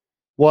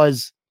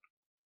 was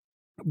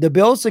the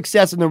Bills'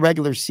 success in the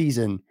regular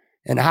season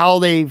and how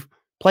they've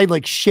played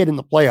like shit in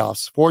the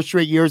playoffs. 4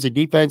 straight years, the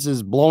defense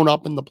is blown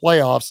up in the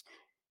playoffs.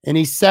 And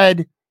he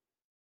said,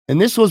 and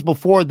this was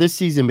before this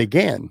season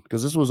began,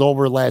 because this was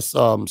over last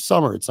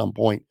summer at some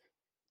point,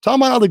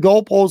 talking about how the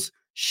goalposts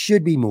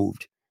should be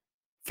moved.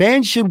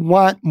 Fans should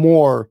want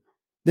more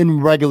than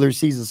regular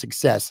season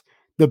success.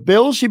 The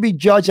Bills should be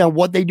judged on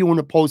what they do in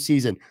the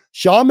postseason.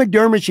 Sean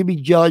McDermott should be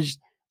judged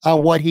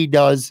on what he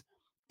does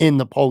in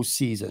the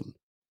postseason.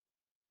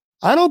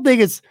 I don't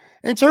think it's,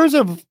 in terms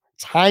of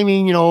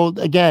timing,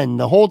 again,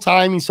 the whole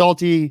timing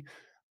salty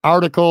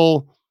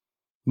article,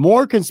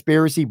 more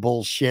conspiracy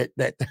bullshit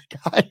that the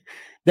guy,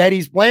 that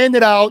he's planned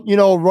it out,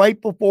 right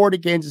before the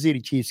Kansas City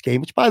Chiefs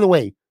game, which, by the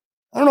way,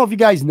 I don't know if you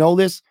guys know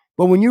this,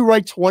 but when you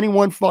write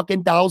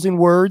 21,000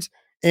 words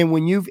and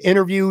when you've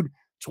interviewed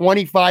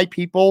 25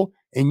 people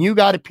and you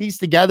got to piece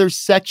together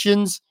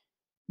sections,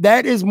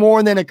 that is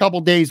more than a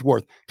couple days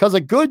worth. Because a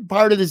good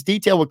part of this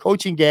detail with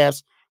coaching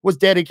gaffes was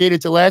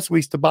dedicated to last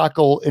week's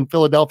debacle in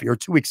Philadelphia, or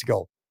 2 weeks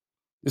ago.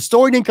 The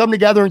story didn't come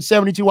together in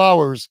 72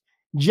 hours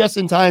just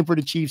in time for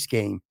the Chiefs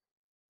game.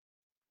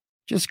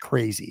 Just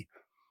crazy.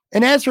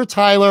 And as for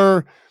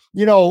Tyler,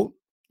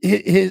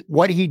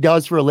 what he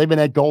does for a living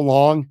at Go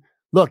Long,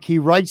 look, he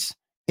writes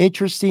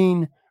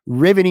interesting,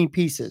 riveting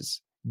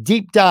pieces,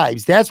 deep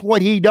dives. That's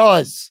what he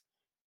does.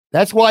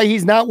 That's why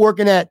he's not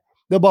working at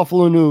the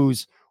Buffalo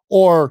News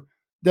or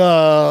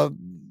the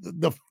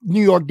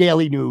New York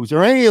Daily News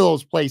or any of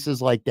those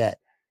places like that.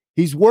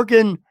 He's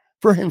working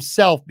for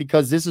himself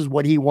because this is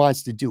what he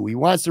wants to do. He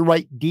wants to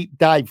write deep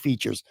dive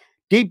features.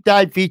 Deep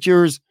dive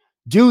features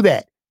do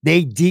that.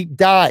 They deep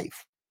dive.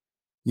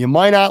 You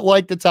might not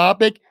like the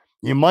topic.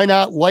 You might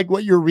not like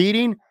what you're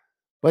reading,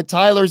 but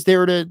Tyler's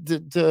there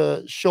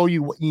to show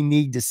you what you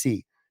need to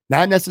see,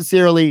 not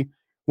necessarily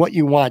what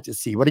you want to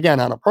see. But again,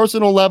 on a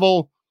personal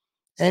level,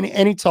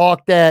 any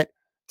talk that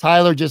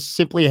Tyler just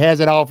simply has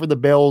it out for the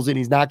Bills and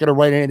he's not going to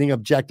write anything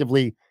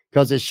objectively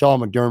because it's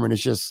Sean McDermott,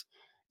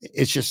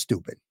 it's just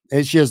stupid.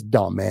 It's just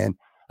dumb, man.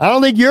 I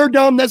don't think you're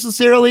dumb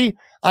necessarily.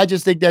 I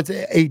just think that's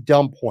a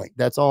dumb point.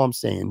 That's all I'm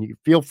saying. You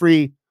feel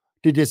free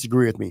to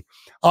disagree with me.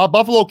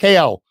 Buffalo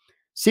KO.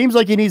 Seems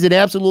like he needs an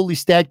absolutely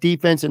stacked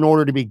defense in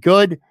order to be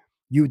good.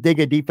 You think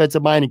a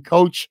defensive-minded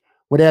coach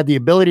would have the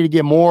ability to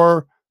get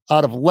more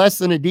out of less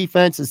than a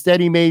defense. Instead,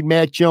 he made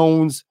Mac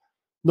Jones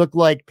look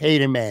like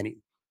Peyton Manning.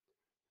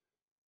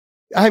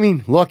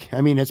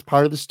 It's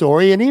part of the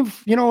story. And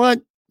you know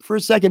what? For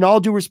a second, all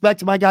due respect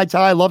to my guy,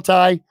 Ty. I love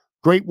Ty.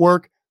 Great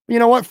work. But you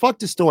know what? Fuck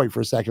the story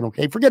for a second,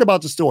 okay? Forget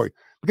about the story.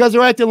 Because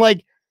they're acting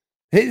like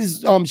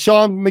his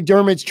Sean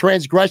McDermott's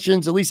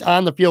transgressions, at least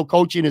on the field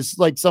coaching, is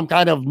like some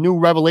kind of new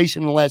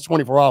revelation in the last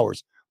 24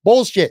 hours.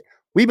 Bullshit.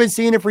 We've been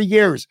seeing it for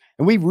years,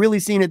 and we've really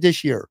seen it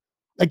this year.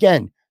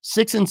 Again,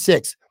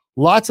 6-6.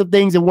 Lots of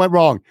things that went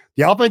wrong.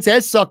 The offense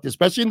has sucked,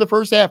 especially in the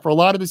first half for a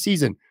lot of the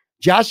season.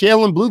 Josh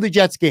Allen blew the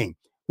Jets game.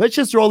 Let's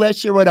just throw that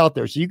shit right out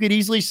there. So you could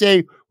easily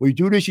say, well, you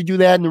do this, you do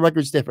that, and the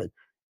record's different.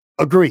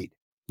 Agreed.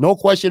 No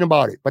question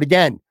about it. But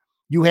again,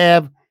 you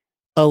have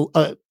a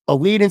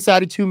lead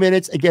inside of 2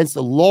 minutes against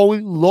the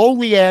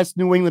lowly-ass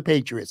New England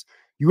Patriots.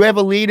 You have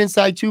a lead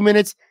inside 2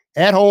 minutes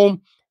at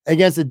home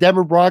against the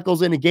Denver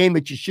Broncos in a game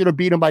that you should have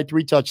beat them by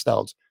 3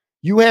 touchdowns.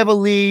 You have a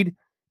lead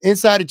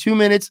inside of 2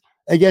 minutes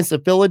against the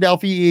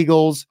Philadelphia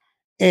Eagles,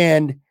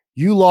 and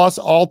you lost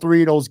all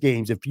 3 of those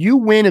games. If you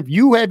win, if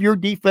you have your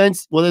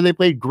defense, whether they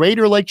played great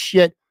or like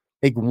shit,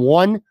 make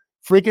one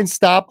freaking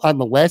stop on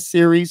the last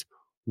series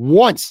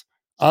once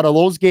out of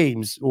those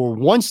games, or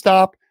one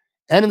stop,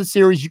 end of the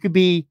series, you could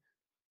be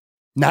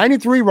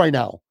 9-3 right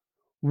now.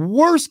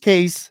 Worst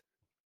case,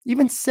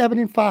 even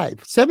 7-5.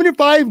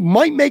 7-5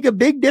 might make a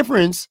big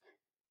difference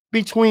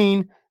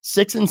between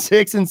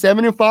 6-6 and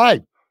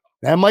 7-5.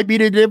 That might be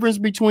the difference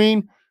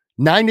between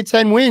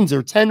 9-10 wins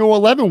or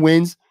 10-11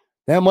 wins.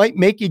 That might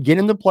make you get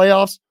in the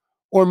playoffs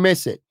or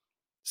miss it.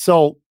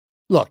 So,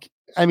 look,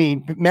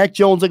 Mac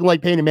Jones looking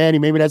like Peyton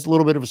Manning, maybe that's a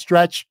little bit of a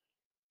stretch.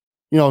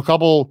 A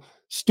couple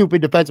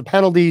stupid defensive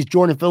penalties.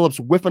 Jordan Phillips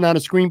whiffing on a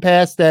screen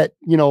pass that,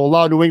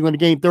 allowed New England to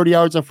gain 30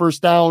 yards on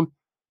first down.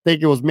 I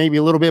think it was maybe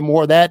a little bit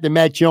more of that than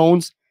Mac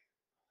Jones.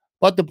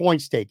 But the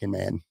point's taken,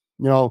 man.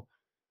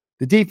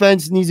 The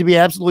defense needs to be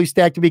absolutely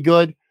stacked to be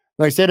good.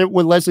 Like I said it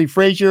with Leslie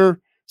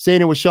Frazier,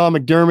 saying it with Sean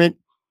McDermott.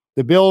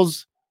 The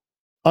Bills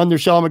under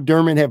Sean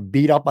McDermott have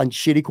beat up on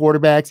shitty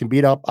quarterbacks and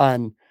beat up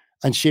on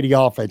shitty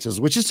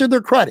offenses, which is to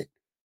their credit.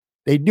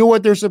 They do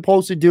what they're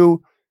supposed to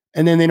do,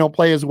 and then they don't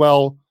play as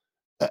well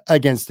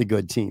against the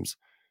good teams.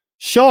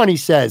 Sean, he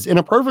says, in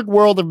a perfect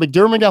world, if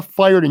McDermott got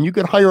fired and you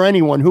could hire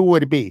anyone, who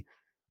would it be?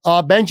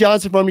 Ben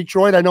Johnson from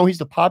Detroit. I know he's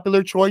the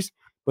popular choice,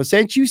 but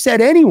since you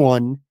said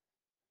anyone,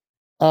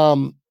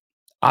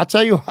 I'll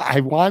tell you,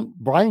 I want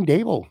Brian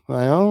Daboll.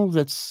 I know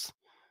that's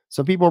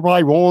some people are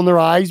probably rolling their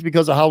eyes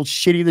because of how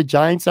shitty the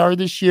Giants are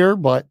this year,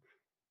 but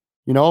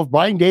if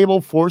Brian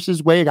Daboll forced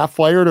his way, got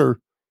fired, or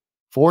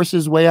forced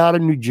his way out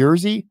of New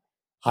Jersey,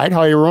 I'd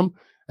hire him.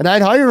 And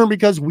I'd hire him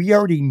because we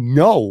already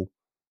know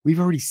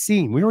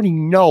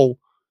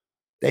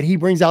that he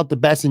brings out the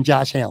best in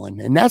Josh Allen.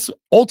 And that's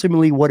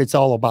ultimately what it's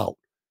all about.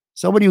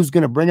 Somebody who's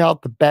going to bring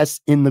out the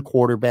best in the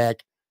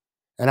quarterback.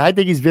 And I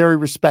think he's very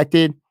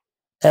respected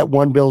at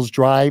One Bills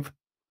Drive.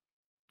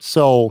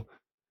 So,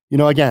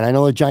 again, I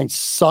know the Giants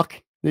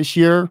suck this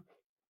year,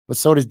 but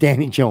so does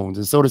Danny Jones,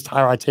 and so does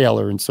Tyrod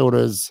Taylor, and so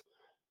does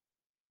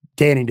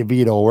Danny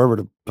DeVito, wherever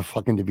the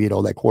fucking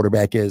DeVito that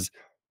quarterback is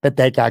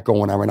that got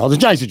going on right now. The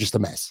Giants are just a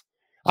mess.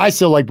 I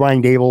still like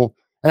Brian Daboll,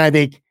 and I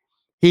think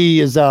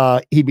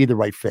he'd be the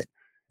right fit.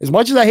 As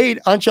much as I hate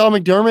on Sean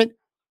McDermott,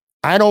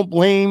 I don't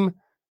blame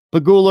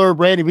Bagula or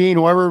Brandon Beane,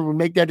 whoever would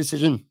make that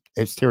decision.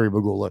 It's Terry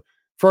Bagula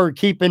for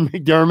keeping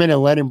McDermott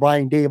and letting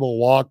Brian Daboll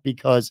walk,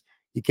 because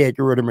you can't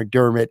get rid of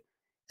McDermott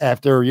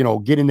after,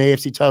 getting the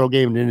AFC title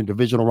game and in the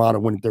divisional round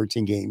and winning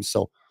 13 games.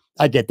 So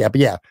I get that.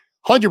 But yeah,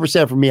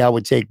 100% for me, I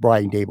would take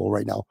Brian Daboll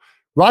right now.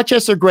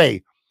 Rochester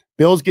Gray.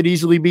 Bills could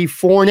easily be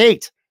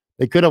 4-8.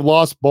 They could have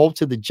lost both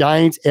to the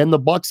Giants and the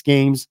Bucs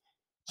games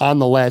on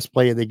the last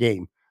play of the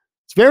game.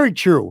 It's very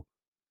true.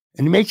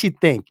 And it makes you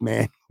think,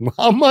 man,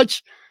 how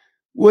much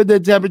would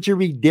the temperature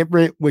be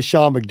different with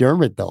Sean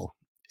McDermott, though?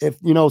 if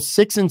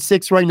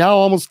 6-6 right now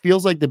almost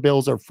feels like the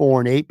Bills are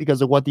 4-8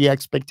 because of what the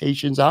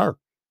expectations are.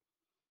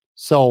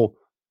 So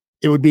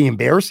it would be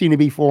embarrassing to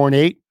be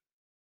 4-8,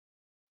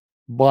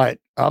 but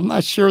I'm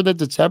not sure that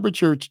the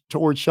temperature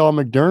towards Sean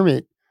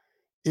McDermott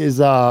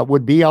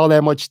would be all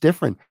that much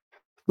different.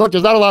 Look,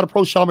 there's not a lot of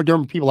pro Sean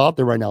McDermott people out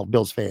there right now,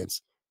 Bills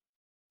fans.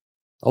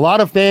 A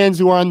lot of fans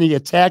who are on the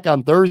attack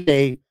on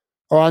Thursday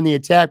are on the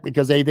attack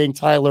because they think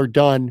Tyler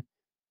Dunne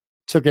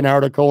took an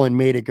article and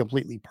made it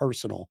completely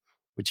personal,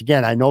 which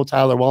again, I know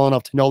Tyler well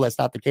enough to know that's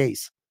not the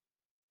case.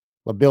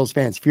 But Bills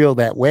fans feel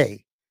that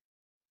way.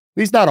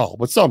 At least not all,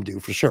 but some do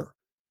for sure.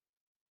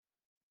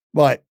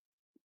 But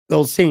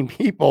those same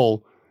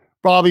people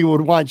probably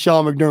would want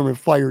Sean McDermott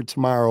fired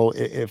tomorrow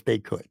if they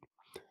could.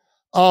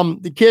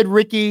 The kid,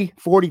 Ricky,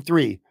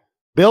 43.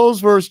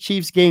 Bills versus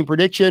Chiefs game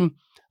prediction.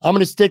 I'm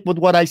going to stick with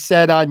what I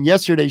said on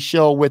yesterday's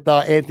show with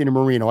Anthony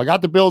Marino. I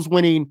got the Bills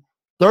winning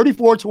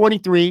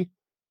 34-23.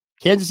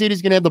 Kansas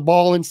City's going to have the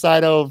ball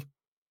inside of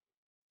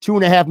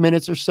 2.5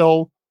 minutes or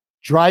so,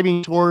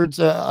 driving towards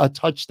a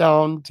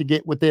touchdown to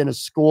get within a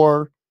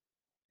score.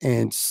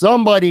 And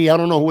somebody, I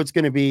don't know who it's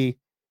going to be,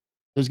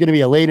 there's going to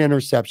be a late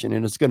interception,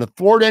 and it's going to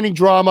thwart any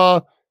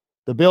drama.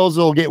 The Bills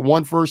will get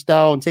 1 first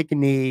down, take a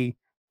knee,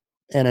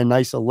 and a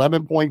nice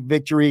 11-point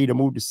victory to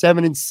move to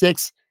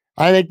 7-6.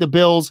 I think the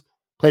Bills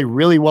play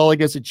really well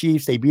against the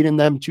Chiefs. They've beaten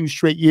them 2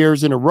 straight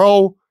years in a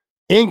row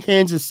in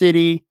Kansas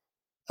City.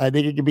 I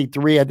think it could be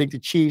 3. I think the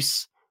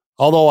Chiefs,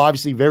 although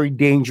obviously very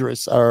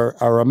dangerous,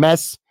 are a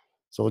mess.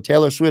 So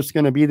Taylor Swift's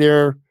going to be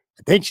there.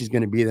 I think she's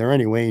going to be there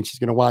anyway, and she's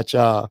going to watch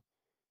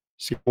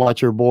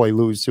her boy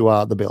lose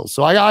to the Bills.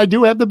 So I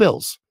do have the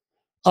Bills.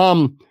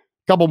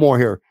 Couple more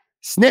here.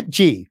 Snip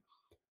G.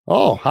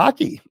 Oh,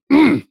 hockey.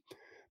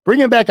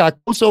 Bringing back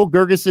Akuso,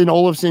 Gergeson,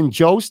 Olofsson,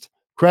 Jost.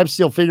 Krebs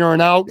still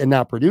figuring out and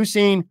not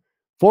producing.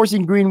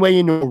 Forcing Greenway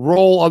into a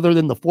role other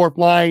than the 4th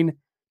line.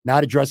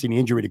 Not addressing the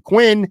injury to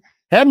Quinn.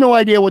 Have no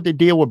idea what the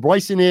deal with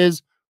Bryson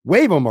is.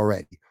 Waive him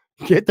already.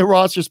 Get the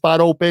roster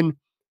spot open.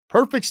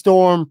 Perfect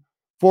storm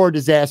for a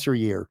disaster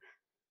year.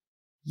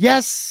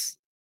 Yes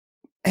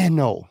and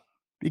no,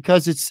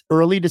 because it's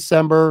early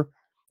December,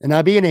 and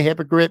I'm being a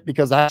hypocrite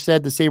because I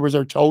said the Sabres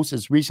are toast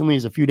as recently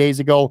as a few days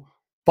ago.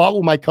 Fought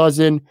with my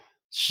cousin,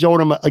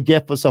 showed him a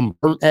gift of some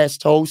burnt-ass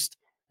toast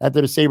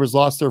after the Sabres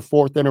lost their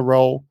 4th in a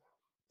row.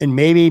 And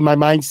maybe my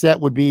mindset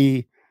would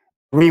be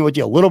agreeing with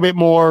you a little bit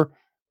more,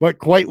 but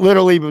quite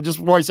literally, but just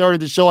before I started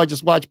the show, I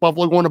just watched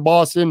Buffalo going to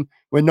Boston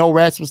with no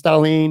Rasmus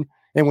Dahlin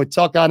and with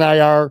Tuck on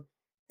IR,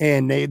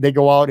 and they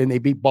go out and they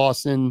beat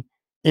Boston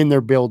in their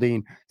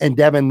building, and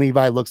Devin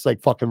Levi looks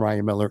like fucking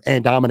Ryan Miller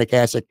and Dominic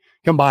Hasek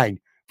combined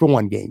for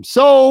 1 game.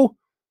 So,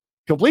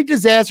 complete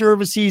disaster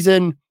of a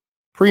season,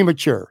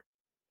 premature.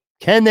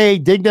 Can they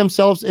dig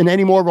themselves in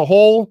any more of a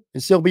hole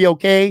and still be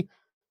okay?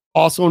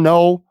 Also,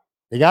 no.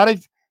 They gotta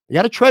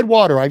tread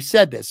water. I've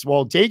said this.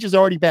 Well, Tage is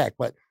already back,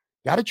 but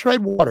gotta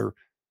tread water.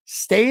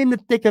 Stay in the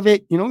thick of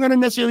it. You're not going to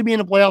necessarily be in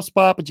a playoff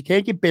spot, but you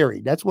can't get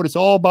buried. That's what it's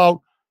all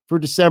about for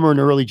December and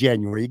early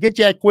January. You get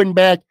Jack Quinn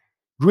back.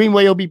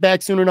 Greenway will be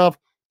back soon enough.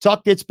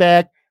 Tuck gets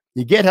back.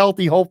 You get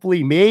healthy,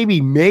 hopefully. Maybe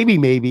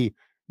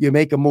you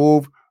make a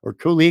move, or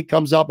Kulik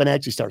comes up and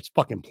actually starts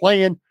fucking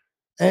playing,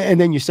 and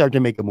then you start to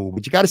make a move.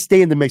 But you got to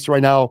stay in the mix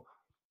right now.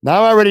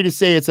 Not I'm ready to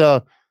say it's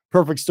a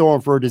perfect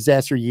storm for a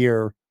disaster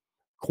year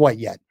quite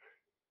yet.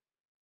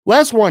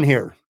 Last one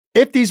here.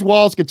 If these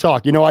walls could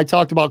talk, I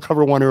talked about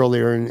Cover One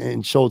earlier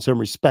and showed some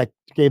respect,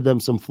 gave them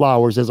some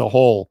flowers as a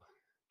whole.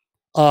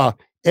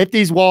 If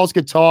these walls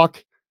could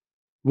talk,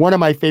 one of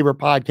my favorite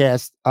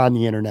podcasts on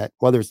the internet,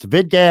 whether it's the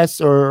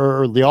vidcast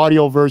or the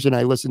audio version,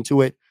 I listen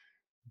to it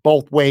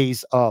both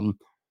ways. One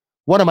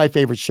of my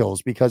favorite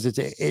shows because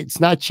it's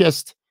not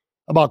just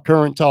about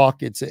current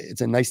talk. It's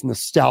a nice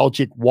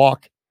nostalgic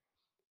walk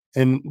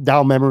and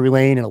down memory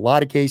lane. In a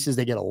lot of cases,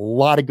 they get a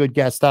lot of good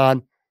guests on,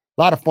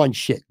 a lot of fun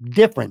shit,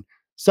 different.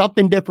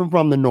 Something different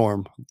from the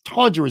norm.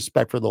 Tons of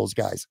respect for those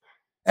guys.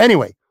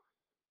 Anyway,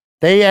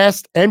 they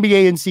asked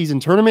NBA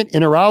in-season tournament,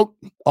 in or out.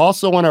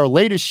 Also on our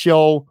latest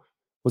show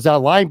was our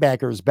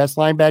linebackers, best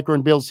linebacker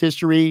in Bills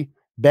history,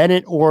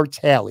 Bennett or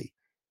Talley.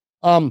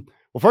 Well,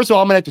 first of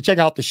all, I'm going to have to check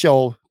out the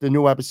show, the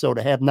new episode.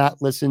 I have not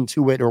listened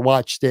to it or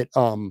watched it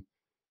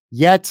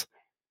yet.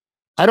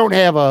 I don't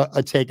have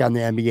a take on the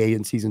NBA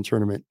in-season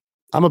tournament.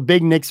 I'm a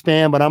big Knicks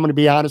fan, but I'm going to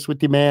be honest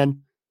with you,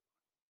 man.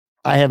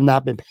 I have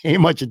not been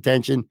paying much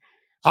attention.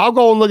 I'll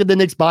go and look at the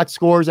Knicks box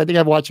scores. I think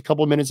I've watched a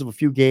couple of minutes of a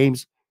few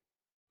games,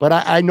 but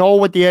I know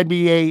what the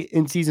NBA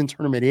in-season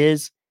tournament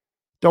is.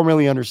 Don't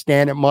really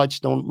understand it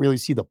much. Don't really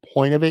see the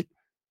point of it.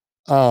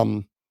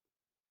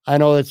 I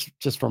know it's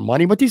just for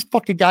money, but these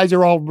fucking guys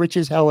are all rich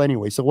as hell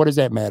anyway. So what does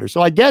that matter?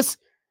 So I guess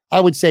I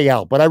would say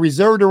out, but I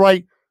reserve the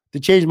right to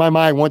change my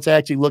mind once I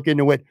actually look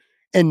into it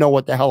and know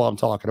what the hell I'm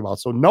talking about.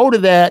 So no to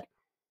that.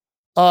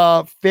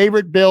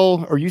 Favorite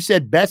Bill, or you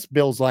said best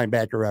Bills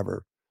linebacker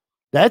ever.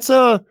 It's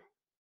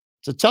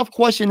a tough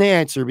question to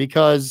answer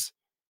because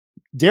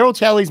Darryl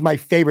Talley's my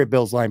favorite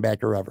Bills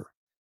linebacker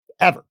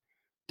ever.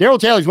 Darryl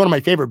Talley's one of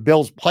my favorite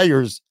Bills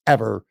players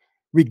ever,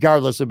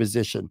 regardless of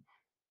position.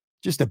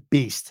 Just a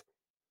beast.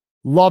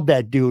 Love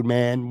that dude,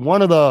 man.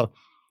 One of the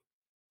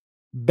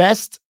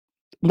best,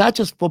 not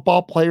just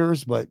football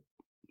players, but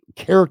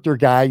character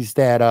guys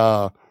that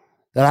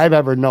I've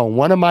ever known.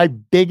 One of my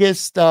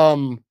biggest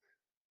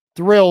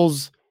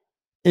thrills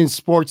in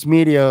sports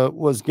media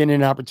was getting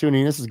an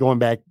opportunity. This is going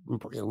back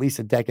at least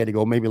a decade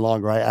ago, maybe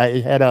longer. I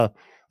had a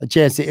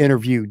chance to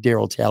interview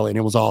Daryl Talley, and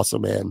it was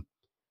awesome, man.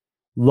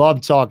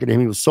 Loved talking to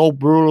him. He was so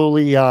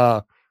brutally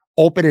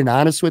open and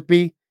honest with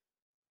me.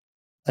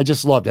 I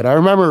just loved it. I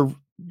remember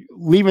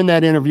leaving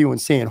that interview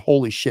and saying,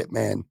 holy shit,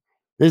 man,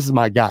 this is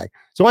my guy.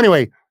 So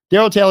anyway,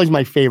 Daryl Talley's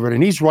my favorite,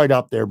 and he's right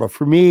up there. But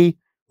for me,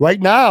 right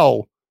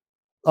now,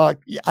 I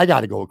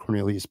got to go with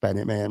Cornelius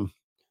Bennett, man.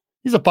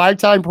 He's a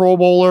 5-time Pro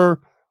Bowler.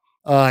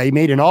 He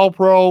made an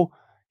All-Pro.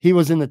 He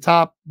was in the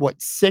top,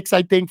 6,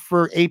 I think,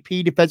 for AP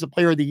Defensive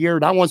Player of the Year.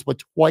 Not once,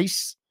 but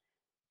twice.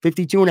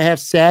 52 and a half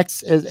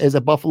sacks as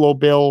a Buffalo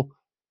Bill.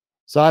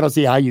 So I don't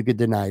see how you could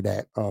deny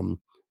that.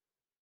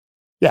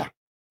 Yeah.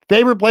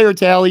 Favorite player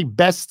tally,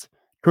 best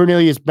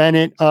Cornelius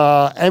Bennett.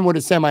 And with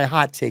a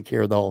semi-hot take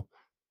here, though.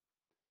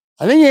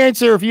 I think the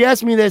answer, if you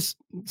ask me this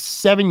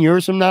 7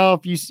 years from now,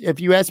 if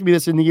you ask me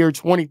this in the year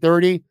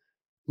 2030,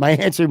 my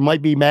answer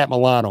might be Matt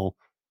Milano.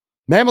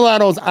 Matt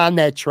Milano's on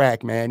that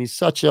track, man. He's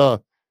such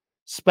a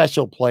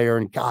special player,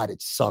 and God,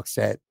 it sucks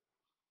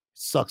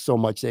so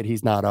much that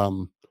he's not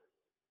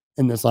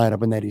in this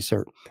lineup and that he's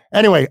hurt.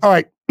 Anyway, all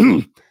right.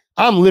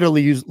 I'm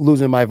literally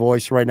losing my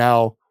voice right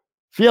now.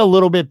 Feel a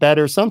little bit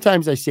better.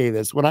 Sometimes I say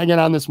this when I get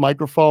on this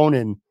microphone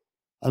and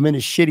I'm in a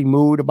shitty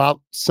mood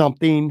about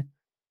something.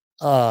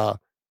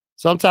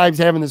 Sometimes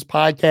having this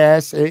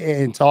podcast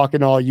and talking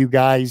to all you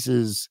guys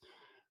is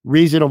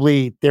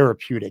reasonably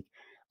therapeutic.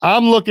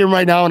 I'm looking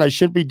right now, and I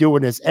shouldn't be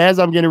doing this. As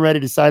I'm getting ready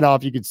to sign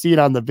off, you can see it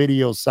on the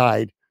video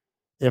side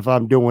if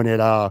I'm doing it.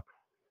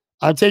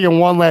 I'm taking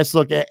one last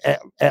look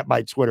at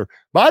my Twitter.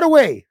 By the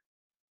way,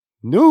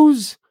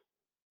 news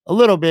a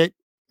little bit.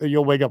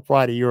 You'll wake up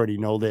Friday. You already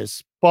know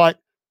this. But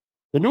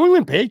the New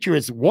England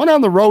Patriots won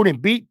on the road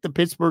and beat the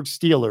Pittsburgh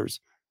Steelers.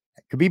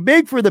 It could be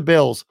big for the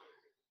Bills.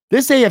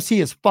 This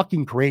AFC is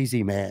fucking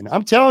crazy, man.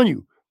 I'm telling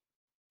you,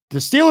 the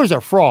Steelers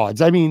are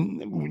frauds. I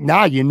mean,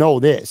 now you know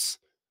this.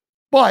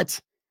 But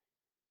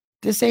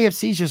this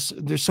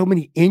AFC there's so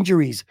many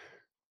injuries.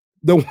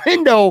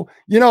 The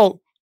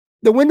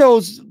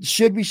windows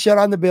should be shut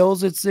on the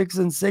Bills at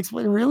 6-6,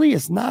 but really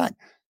it's not.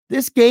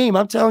 This game,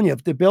 I'm telling you,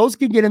 if the Bills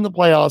can get in the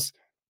playoffs,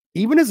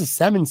 even as a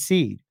 7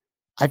 seed,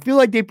 I feel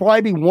like they'd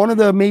probably be one of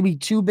the maybe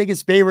 2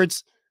 biggest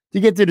favorites to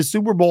get to the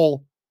Super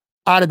Bowl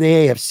out of the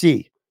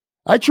AFC.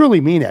 I truly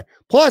mean it.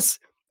 Plus,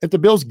 if the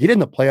Bills get in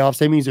the playoffs,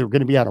 that means they're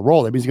going to be on a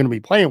roll. That means they're going to be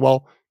playing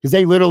well because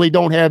they literally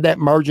don't have that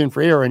margin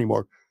for error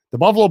anymore. The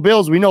Buffalo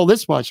Bills, we know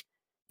this much.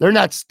 They're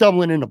not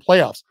stumbling in the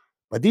playoffs.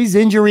 But these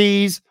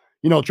injuries,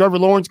 Trevor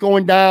Lawrence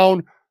going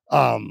down,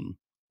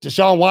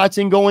 Deshaun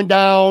Watson going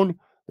down,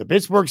 the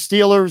Pittsburgh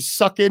Steelers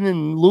sucking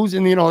and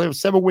losing, they have a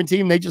 7-win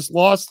team. They just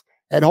lost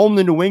at home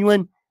to New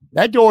England.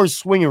 That door is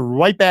swinging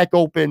right back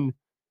open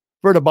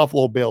for the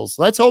Buffalo Bills.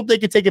 Let's hope they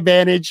can take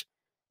advantage.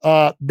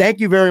 Thank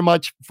you very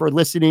much for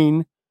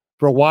listening,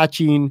 for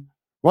watching.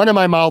 Running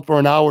my mouth for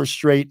an hour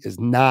straight is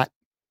not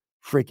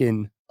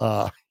freaking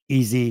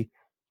easy.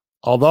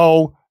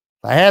 Although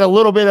I had a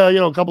little bit of,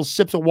 a couple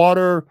sips of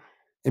water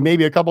and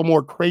maybe a couple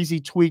more crazy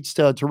tweets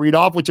to read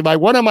off, which if I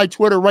went on my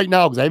Twitter right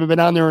now, because I haven't been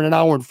on there in an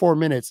hour and 4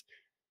 minutes,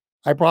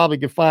 I probably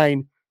could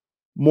find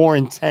more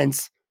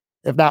intense,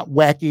 if not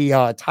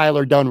wacky,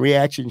 Tyler Dunne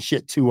reaction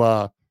shit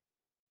to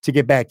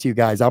get back to you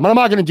guys. I'm not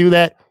going to do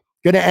that.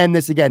 Going to end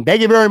this again.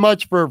 Thank you very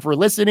much for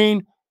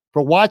listening,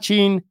 for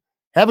watching.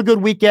 Have a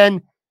good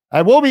weekend.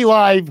 I will be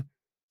live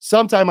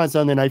sometime on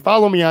Sunday night.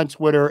 Follow me on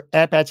Twitter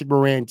at Patrick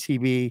Moran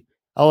TV.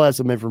 I'll have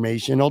some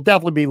information. I'll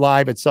definitely be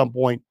live at some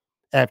point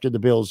after the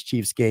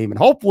Bills-Chiefs game. And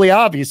hopefully,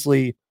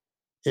 obviously,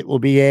 it will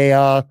be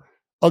a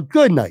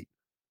good night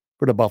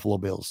for the Buffalo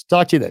Bills.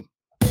 Talk to you then.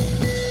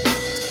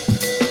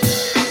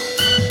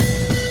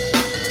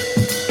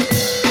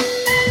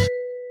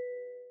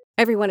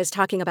 Everyone is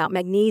talking about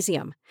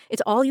magnesium.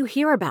 It's all you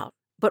hear about.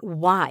 But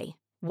why?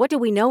 What do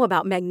we know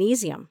about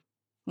magnesium?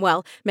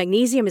 Well,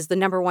 magnesium is the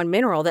 #1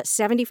 mineral that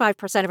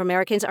 75% of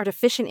Americans are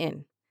deficient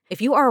in.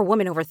 If you are a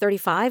woman over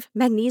 35,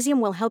 magnesium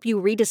will help you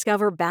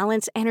rediscover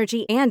balance,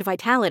 energy, and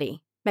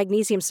vitality.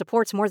 Magnesium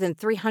supports more than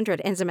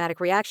 300 enzymatic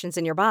reactions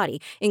in your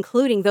body,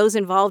 including those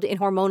involved in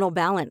hormonal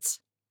balance.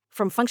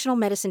 From functional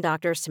medicine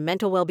doctors to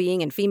mental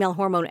well-being and female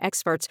hormone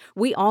experts,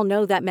 we all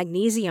know that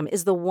magnesium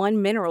is the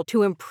one mineral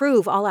to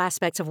improve all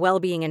aspects of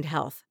well-being and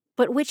health.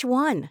 But which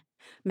one?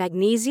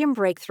 Magnesium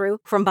Breakthrough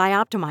from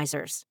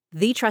Bioptimizers,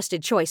 the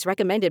trusted choice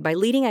recommended by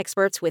leading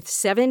experts with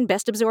 7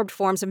 best-absorbed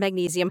forms of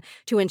magnesium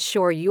to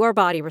ensure your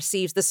body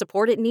receives the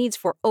support it needs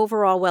for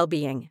overall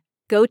well-being.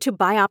 Go to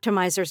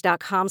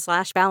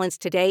bioptimizers.com/balance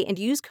today and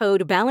use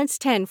code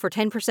BALANCE10 for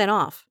 10%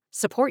 off.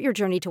 Support your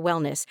journey to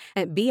wellness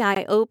at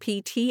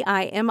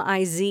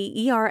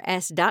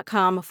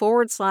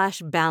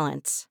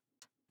bioptimizers.com/balance.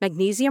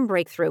 Magnesium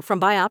Breakthrough from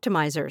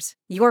Bioptimizers,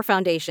 your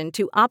foundation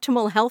to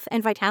optimal health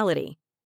and vitality.